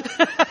God.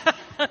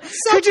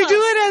 So could you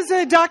do it as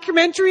a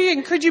documentary,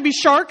 and could you be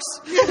sharks?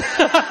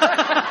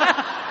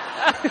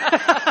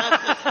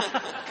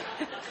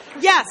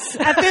 Yes,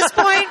 at this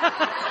point,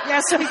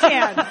 yes, we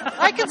can.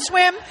 I can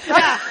swim.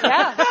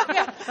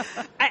 Yeah.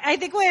 I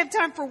think we have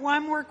time for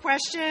one more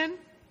question.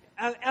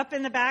 Up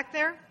in the back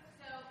there.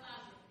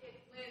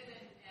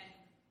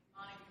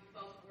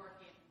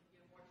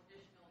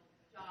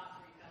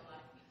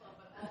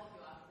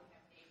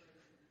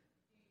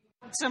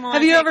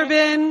 Have you ever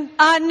been?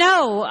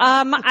 No.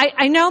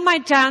 I know my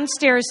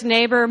downstairs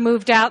neighbor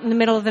moved out in the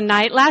middle of the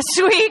night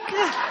last week.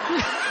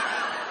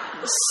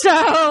 So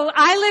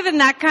I live in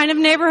that kind of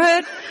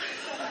neighborhood,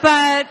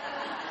 but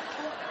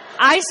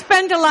I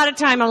spend a lot of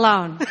time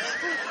alone.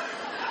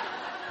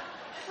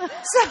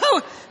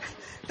 So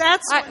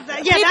that's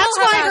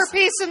why her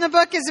piece in the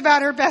book is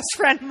about her best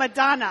friend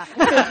Madonna.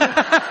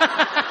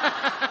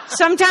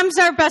 Sometimes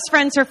our best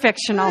friends are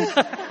fictional.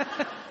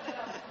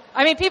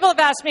 I mean, people have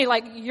asked me,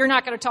 like, you're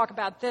not going to talk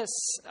about this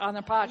on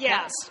the podcast.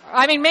 Yes.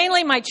 I mean,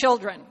 mainly my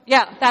children.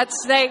 Yeah,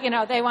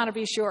 they want to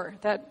be sure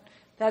that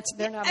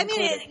they're not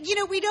included.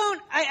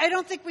 I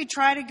don't think we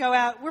try to go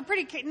out. We're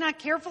pretty not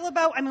careful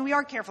about. I mean, we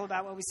are careful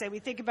about what we say. We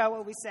think about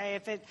what we say.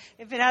 If it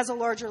has a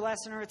larger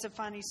lesson or it's a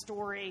funny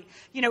story,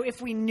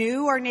 if we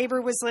knew our neighbor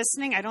was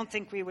listening, I don't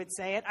think we would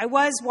say it. I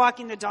was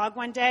walking the dog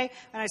one day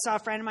and I saw a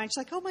friend of mine. She's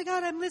like, "Oh my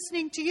God, I'm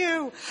listening to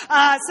you."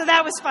 So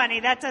that was funny.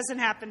 That doesn't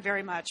happen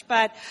very much.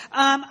 But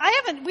I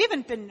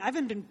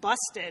haven't been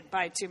busted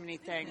by too many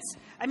things.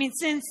 I mean,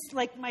 since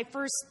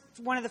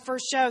one of the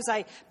first shows,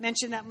 I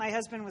mentioned that my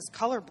husband was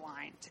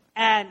colorblind,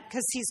 and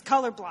because he's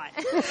colorblind,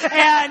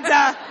 and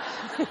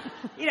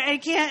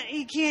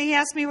he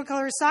asked me what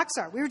color his socks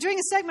are. We were doing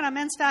a segment on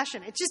men's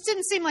fashion. It just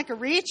didn't seem like a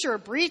reach or a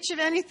breach of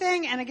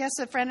anything. And I guess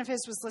a friend of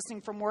his was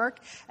listening from work,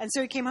 and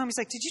so he came home. He's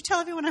like, "Did you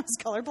tell everyone I was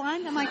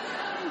colorblind?" I'm like,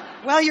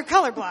 "Well, you're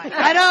colorblind.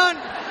 I don't."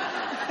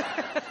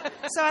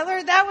 So I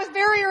learned that was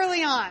very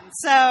early on.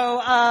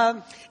 So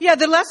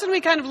the lesson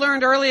we kind of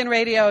learned early in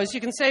radio is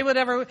you can say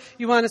whatever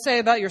you want to say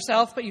about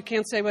yourself, but you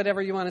can't say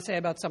whatever you want to say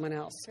about someone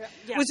else,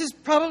 which is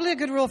probably a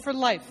good rule for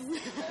life.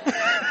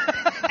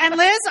 And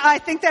Liz, I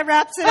think that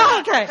wraps it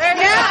up. Okay. There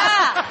you go. All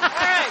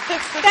right.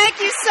 Thank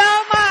you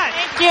so much.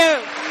 Thank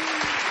you.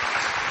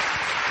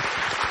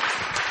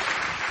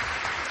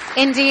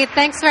 Indeed.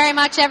 Thanks very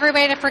much,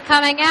 everybody, for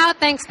coming out.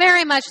 Thanks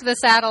very much to the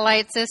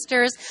Satellite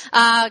Sisters.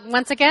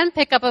 Once again,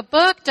 pick up a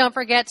book. Don't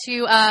forget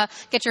to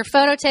get your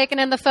photo taken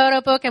in the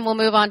photo book, and we'll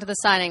move on to the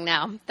signing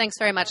now. Thanks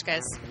very much,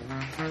 guys.